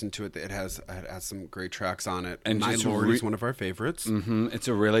to listen to it. It has some great tracks on it. And My Lord is one of our favorites. It's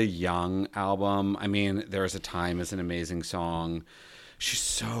a really young album. I mean, There Is a Time is an amazing song. She's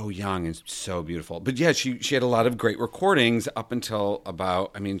so young and so beautiful. But yeah, she had a lot of great recordings up until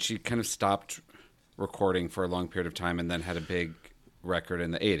she kind of stopped recording for a long period of time and then had a big record in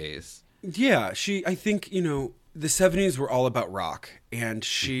the 80s. Yeah, I think, the 70s were all about rock. And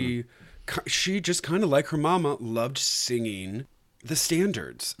she just kind of like her mama loved singing the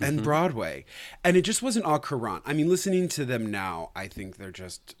standards and Broadway. And it just wasn't au courant. I mean, listening to them now, I think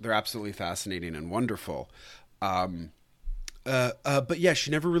they're absolutely fascinating and wonderful. But yeah,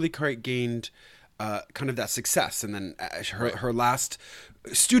 she never really quite gained kind of that success. And then her last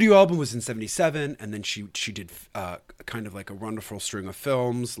studio album was in 1977, and then she did kind of like a wonderful string of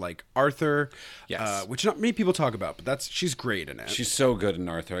films like Arthur, which not many people talk about, but she's great in it. She's so good in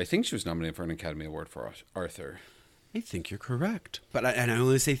Arthur. I think she was nominated for an Academy Award for Arthur. I think you're correct, but I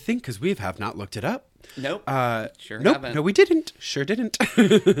only say think because we have not looked it up. Nope. Haven't. No, we didn't. Sure didn't.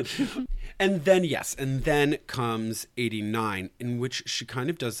 And then comes 89, in which she kind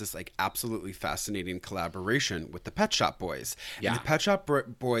of does this like absolutely fascinating collaboration with the Pet Shop Boys. Yeah. And the Pet Shop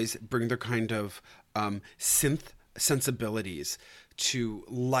Boys bring their kind of synth sensibilities to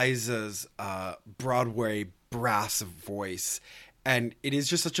Liza's Broadway brass voice. And it is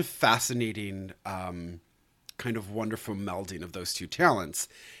just such a fascinating kind of wonderful melding of those two talents.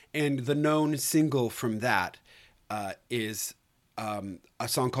 And the known single from that is a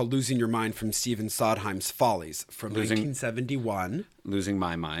song called Losing Your Mind from Stephen Sondheim's Follies from 1971. Losing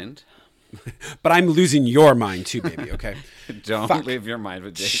My Mind. But I'm losing your mind too, baby, okay? Don't leave your mind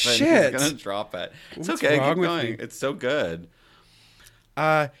with Jason. Shit. He's going to drop it. It's What's okay. wrong Keep with going. me? It's so good.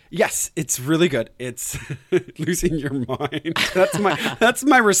 Yes, it's really good. It's Losing Your Mind. That's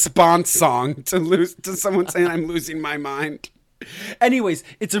my response song to someone saying I'm losing my mind. Anyways,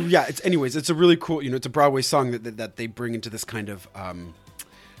 it's a really cool, it's a Broadway song that they bring into this kind of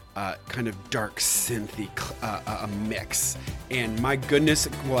dark synthy mix. And my goodness,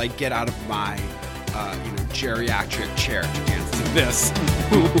 will I get out of my geriatric chair to dance to this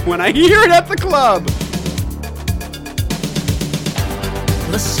when I hear it at the club.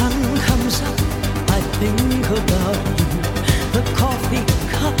 The sun comes up, I think about you. The coffee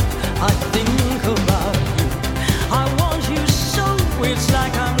cup, I think about you. I want you so, it's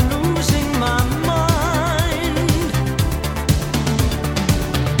like I'm losing my mind.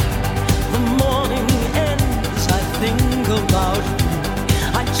 The morning ends, I think about you.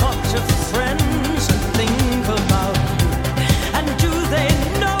 I talk to friends and think about you. And do they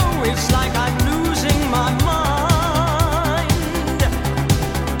know it's like I'm losing my mind?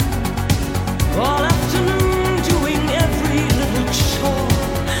 All afternoon doing every little chore.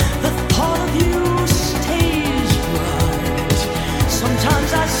 The thought of you stays right.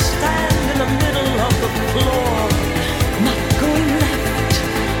 Sometimes I stand in the middle of the floor, not going left,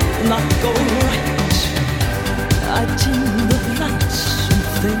 not going right. I dim the lights and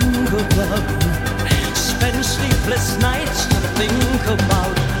think about you. Spend sleepless nights to think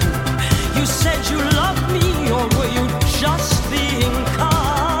about you. You said you loved me, or were you just being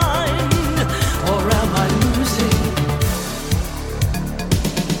kind? Or am I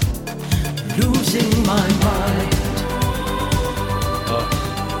losing my mind? Oh,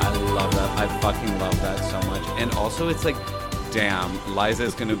 I love that. I fucking love that so much. And also, it's like, damn,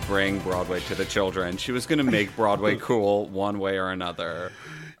 Liza's going to bring Broadway to the children. She was going to make Broadway cool one way or another.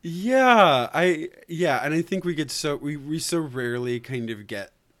 Yeah, and I think we get we so rarely kind of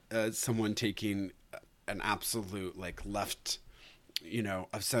get someone taking an absolute like left,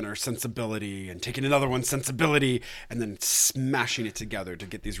 of center sensibility and taking another one's sensibility and then smashing it together to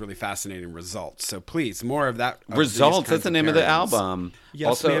get these really fascinating results. So please, more of that. Results. That's the name of the album. Yes,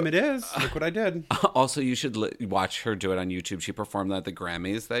 also, ma'am, it is. Look what I did. Also, you should watch her do it on YouTube. She performed that at the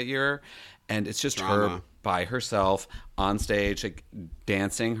Grammys that year, and it's just her by herself on stage, like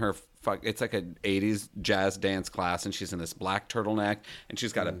dancing her. It's like an 80s jazz dance class, and she's in this black turtleneck, and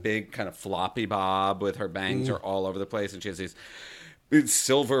she's got a big kind of floppy bob with her bangs are all over the place, and she has these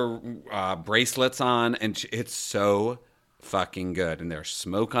silver bracelets on, and it's so fucking good. And there's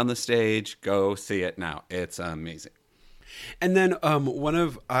smoke on the stage. Go see it now. It's amazing. And then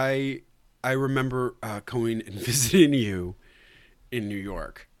I remember going and visiting you in New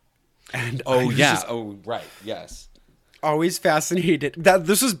York. And right, yes. always fascinated that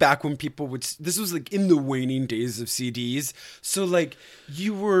this was back when people would, this was like in the waning days of CDs. So like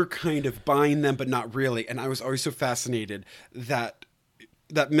you were kind of buying them, but not really. And I was always so fascinated that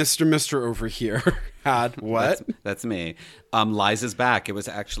Mr. over here had what? That's me. Liza's Back. It was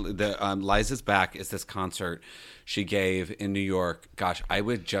actually Liza's Back is this concert she gave in New York. Gosh, I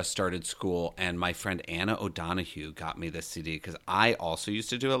would just started school, and my friend Anna O'Donoghue got me this CD because I also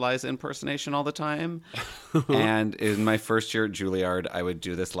used to do a Liza impersonation all the time. And in my first year at Juilliard, I would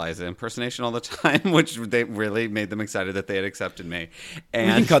do this Liza impersonation all the time, which they really made them excited that they had accepted me. And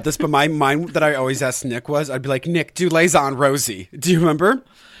we can cut this, but mine that I always asked Nick was, I'd be like, Nick, do Liza on Rosie. Do you remember?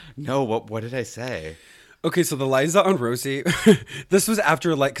 No, what did I say? Okay, so the Liza on Rosie, this was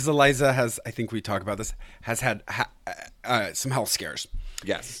after, like, because Liza has, I think we talk about this, has had some health scares.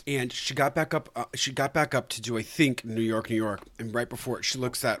 Yes. And she got back up to do, I think, New York. And right before it, she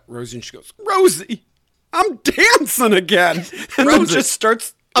looks at Rosie and she goes, Rosie, I'm dancing again. And then just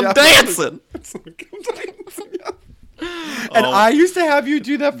starts. I'm dancing. It's like, I'm dancing, yeah. And I used to have you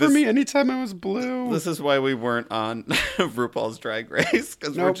do that for me anytime I was blue. This is why we weren't on RuPaul's Drag Race,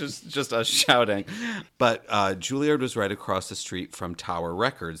 because we're just us shouting. But Juilliard was right across the street from Tower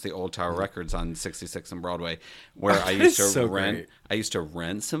Records, the old Tower Records on 66 and Broadway, where I used to rent. Great. I used to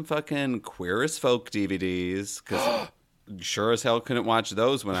rent some fucking Queer as Folk DVDs because sure as hell couldn't watch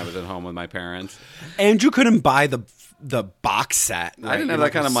those when I was at home with my parents. And you couldn't buy the box set. Right? I didn't have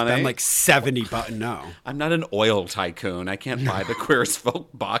that kind of money. Spend like $70. No, I'm not an oil tycoon. I can't buy the Queer as Folk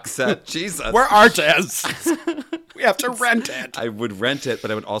box set. Jesus, we're artists. We have to rent it. I would rent it,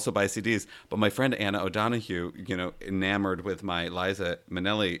 but I would also buy CDs. But my friend Anna O'Donoghue, enamored with my Liza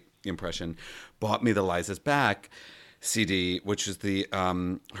Minnelli impression, bought me the Liza's Back CD, which is the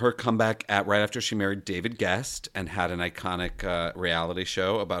her comeback right after she married David Guest and had an iconic reality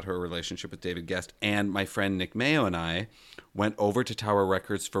show about her relationship with David Guest. And my friend Nick Mayo and I went over to Tower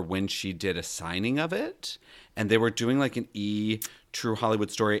Records for when she did a signing of it. And they were doing like an True Hollywood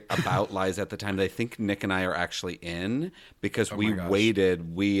Story about Liza at the time that I think Nick and I are actually in, because we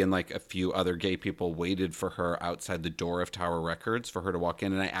and like a few other gay people waited for her outside the door of Tower Records for her to walk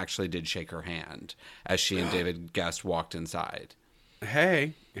in. And I actually did shake her hand as she and David Guest walked inside.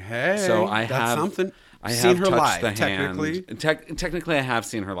 Hey. So that's something. I seen have her touched live, the technically. hand. Technically, I have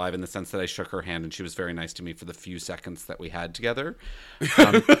seen her live in the sense that I shook her hand and she was very nice to me for the few seconds that we had together.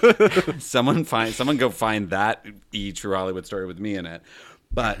 Someone go find that True Hollywood Story with me in it.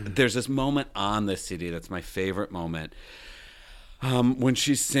 But there's this moment on this CD that's my favorite moment when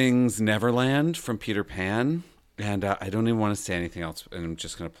she sings Neverland from Peter Pan. And I don't even want to say anything else. And I'm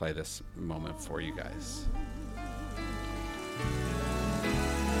just going to play this moment for you guys.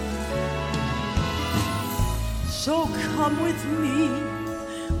 So come with me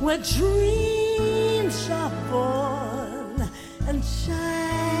where dreams are born and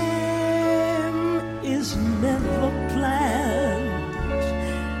time is never planned.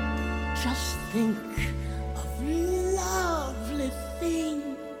 Just think of lovely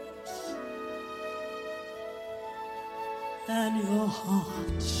things and your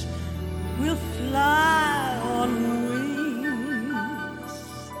heart will fly on wings.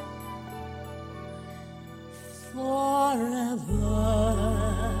 Forever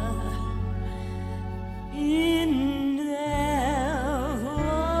in never,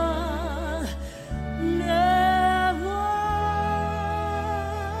 never.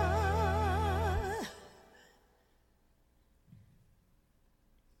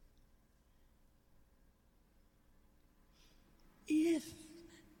 If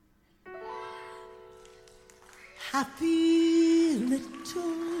happy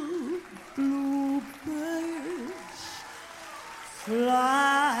little bluebirds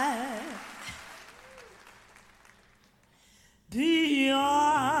fly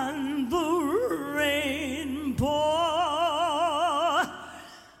beyond the rainbow,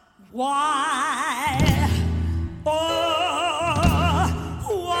 why, oh,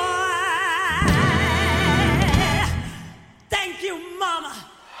 why? Thank you, Mama.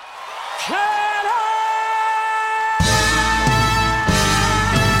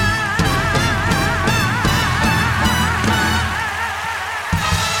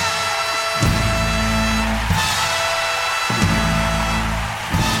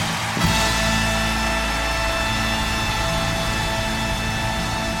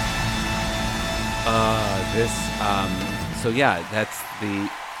 So yeah,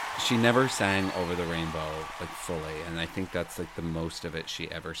 she never sang Over the Rainbow like fully, and I think that's like the most of it she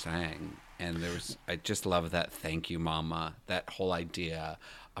ever sang. And I just love that "Thank You, Mama," that whole idea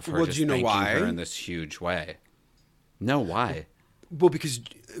of her just thanking her in this huge way. No, why? Well, because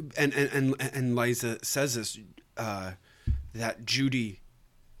and Liza says this. that Judy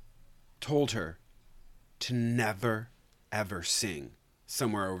told her to never, ever sing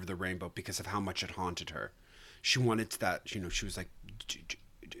Somewhere Over the Rainbow because of how much it haunted her. She wanted that, you know, she was like,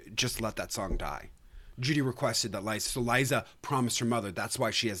 just let that song die. Judy requested that Liza, so Liza promised her mother, that's why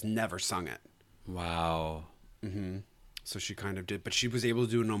she has never sung it. Wow. Mm-hmm. So she kind of did, but she was able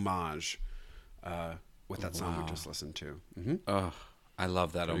to do an homage with that song we just listened to. Mm-hmm. Oh, I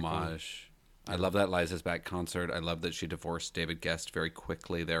love that homage. Cool. I love that Liza's Back concert. I love that she divorced David Guest very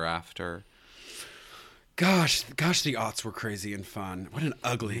quickly thereafter. Gosh, the aughts were crazy and fun. What an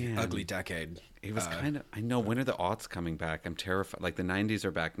ugly decade. It was kind of, I know, when are the aughts coming back? I'm terrified. Like, the 90s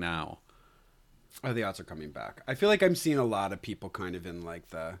are back now. Oh, the aughts are coming back. I feel like I'm seeing a lot of people kind of in like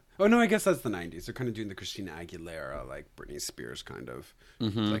the... Oh, no, I guess that's the 90s. They're kind of doing the Christina Aguilera, like Britney Spears kind of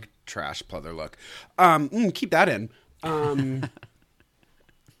like trash pleather look. Keep that in.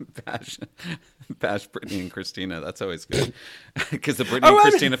 Bash Britney and Christina. That's always good. Because the Britney and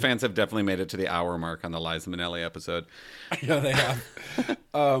Christina fans have definitely made it to the hour mark on the Liza Minnelli episode. Yeah, they have.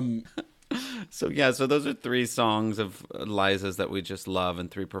 So those are 3 songs of Liza's that we just love,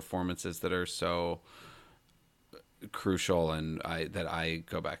 and 3 performances that are so crucial and that I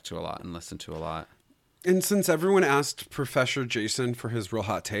go back to a lot and listen to a lot. And since everyone asked Professor Jason for his real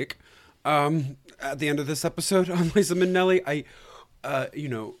hot take at the end of this episode on Liza Minnelli, you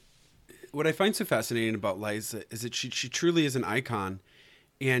know, what I find so fascinating about Liza is that she truly is an icon,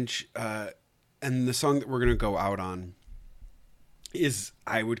 and the song that we're going to go out on is,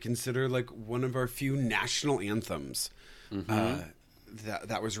 I would consider, like one of our few national anthems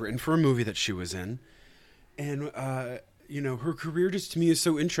that was written for a movie that she was in. And, you know, her career just to me is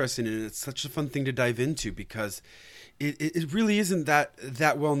so interesting, and it's such a fun thing to dive into because it really isn't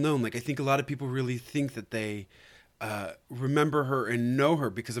that well known. Like, I think a lot of people really think that they remember her and know her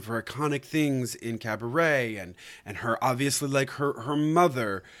because of her iconic things in Cabaret and her, obviously, like her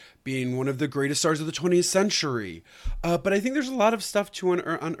mother being one of the greatest stars of the 20th century. But I think there's a lot of stuff to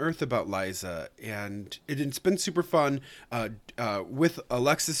unearth about Liza, and it's been super fun with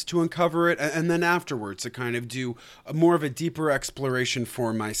Alexis to uncover it, and then afterwards to kind of do more of a deeper exploration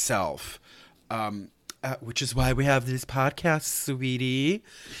for myself. Which is why we have this podcast, sweetie.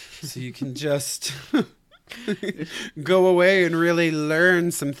 So you can just... go away and really learn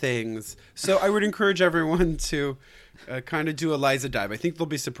some things. So I would encourage everyone to kind of do a Liza dive. I think they'll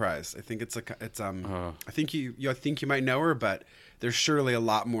be surprised. I think I think you might know her, but there's surely a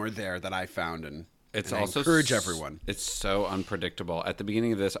lot more there that I found, and it's and also I encourage everyone. It's so unpredictable. At the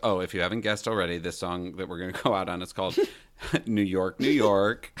beginning of this, if you haven't guessed already, this song that we're going to go out on is called New York, New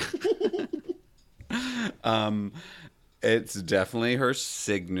York. It's definitely her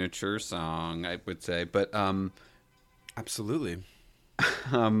signature song, I would say. But absolutely.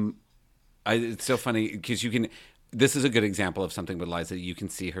 It's so funny because this is a good example of something with Liza. You can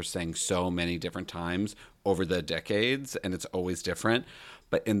see her sing so many different times over the decades, and it's always different.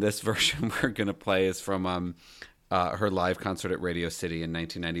 But in this version we're going to play is from her live concert at Radio City in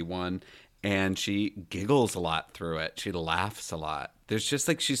 1991. And she giggles a lot through it. She laughs a lot. There's just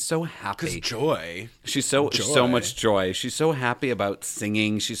like, she's so happy. Because joy. She's so much joy. She's so happy about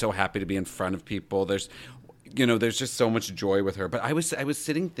singing. She's so happy to be in front of people. There's just so much joy with her. But I was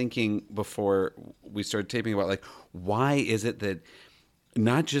sitting thinking before we started taping about, like, why is it that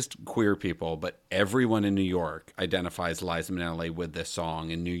not just queer people, but everyone in New York identifies Liza Minnelli with this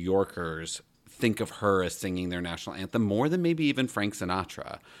song, and New Yorkers think of her as singing their national anthem more than maybe even Frank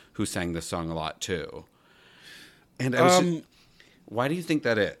Sinatra, who sang this song a lot too. And I was why do you think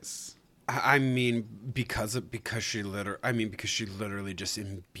that is? I mean, because she literally just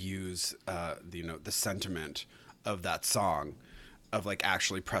imbues the sentiment of that song, of like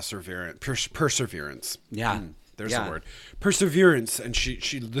actually perseverance. Yeah. There's the word. Perseverance. And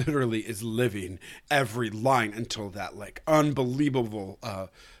she literally is living every line until that like unbelievable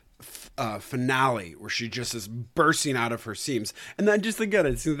finale where she just is bursting out of her seams. And then just again,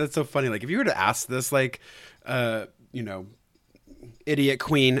 I think that's so funny. Like if you were to ask this, like, idiot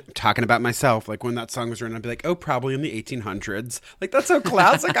queen, I'm talking about myself, like when that song was written, I'd be like, oh, probably in the 1800s. Like that's so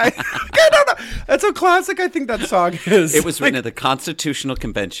classic. I don't know. That's so classic. I think that song is. It was written at the Constitutional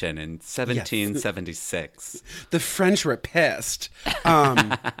Convention in 1776. Yes. The French were pissed.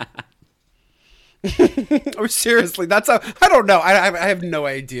 Or seriously, I don't know. I have no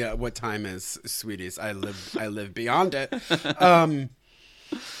idea what time is, sweeties. I live beyond it.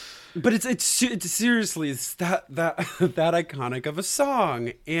 But it's seriously, it's that iconic of a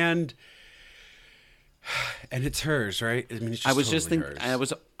song, and it's hers, right? I mean, it's just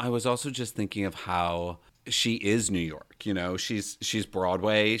hers. I was also just thinking of how she is New York. You know, she's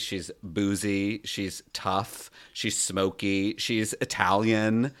Broadway. She's boozy. She's tough. She's smoky. She's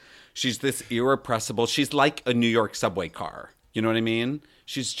Italian. She's this irrepressible. She's like a New York subway car. You know what I mean?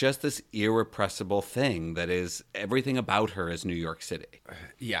 She's just this irrepressible thing that is everything about her is New York City.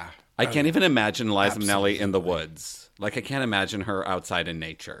 Yeah. I can't even imagine Liza Minnelli in the woods. Like, I can't imagine her outside in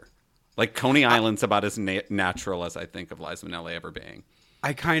nature. Like, Coney Island's about as natural as I think of Liza Minnelli ever being.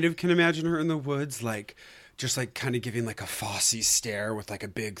 I kind of can imagine her in the woods, like, just like kind of giving like a Fosse stare with like a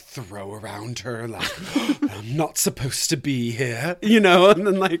big throw around her, like, I'm not supposed to be here, you know? And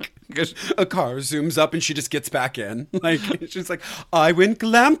then like a car zooms up and she just gets back in. Like, she's like, I went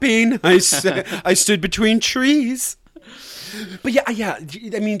glamping. I stood between trees. But yeah.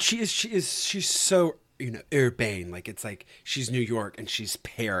 I mean, she's so, you know, urbane. Like, it's like she's New York and she's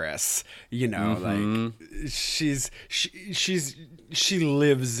Paris, you know, like she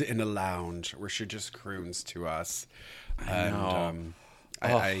lives in a lounge where she just croons to us. I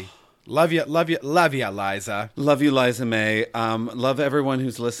love you, Liza. Love you, Liza May. Love everyone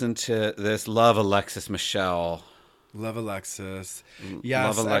who's listened to this. Love Alexis Michelle. Love Alexis.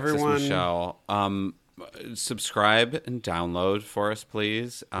 Yes, love Alexis everyone. Michelle. Subscribe and download for us,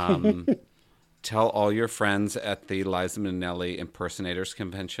 please. Tell all your friends at the Liza Minnelli Impersonators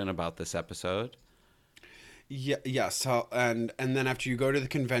Convention about this episode. Yeah, yes. And then after you go to the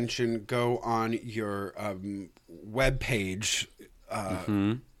convention, go on your web page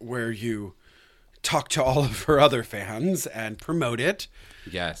where you talk to all of her other fans and promote it.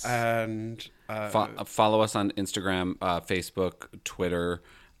 Yes. And follow us on Instagram, Facebook, Twitter,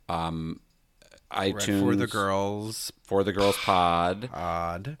 iTunes. For the Girls. For the Girls Pod.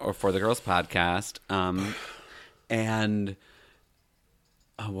 Or For the Girls Podcast. And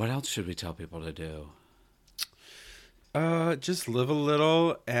what else should we tell people to do? Just live a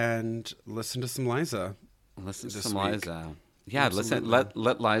little and listen to some Liza. Listen to some Liza. Yeah, listen. Let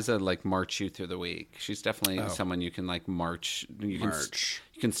Liza like march you through the week. She's definitely someone you can like march. You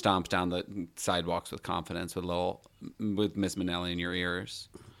can stomp down the sidewalks with confidence with Miss Minnelli in your ears.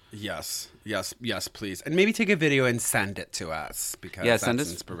 Yes, please. And maybe take a video and send it to us because that's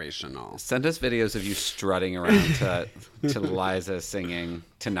inspirational. Send us videos of you strutting around to Liza singing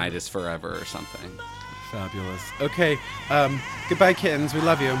Tonight is Forever or something. Fabulous. Okay, goodbye, kittens. We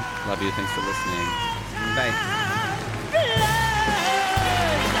love you. Love you. Thanks for listening. Bye.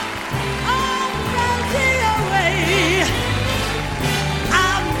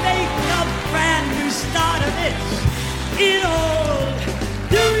 I'll make a brand new start of this. It all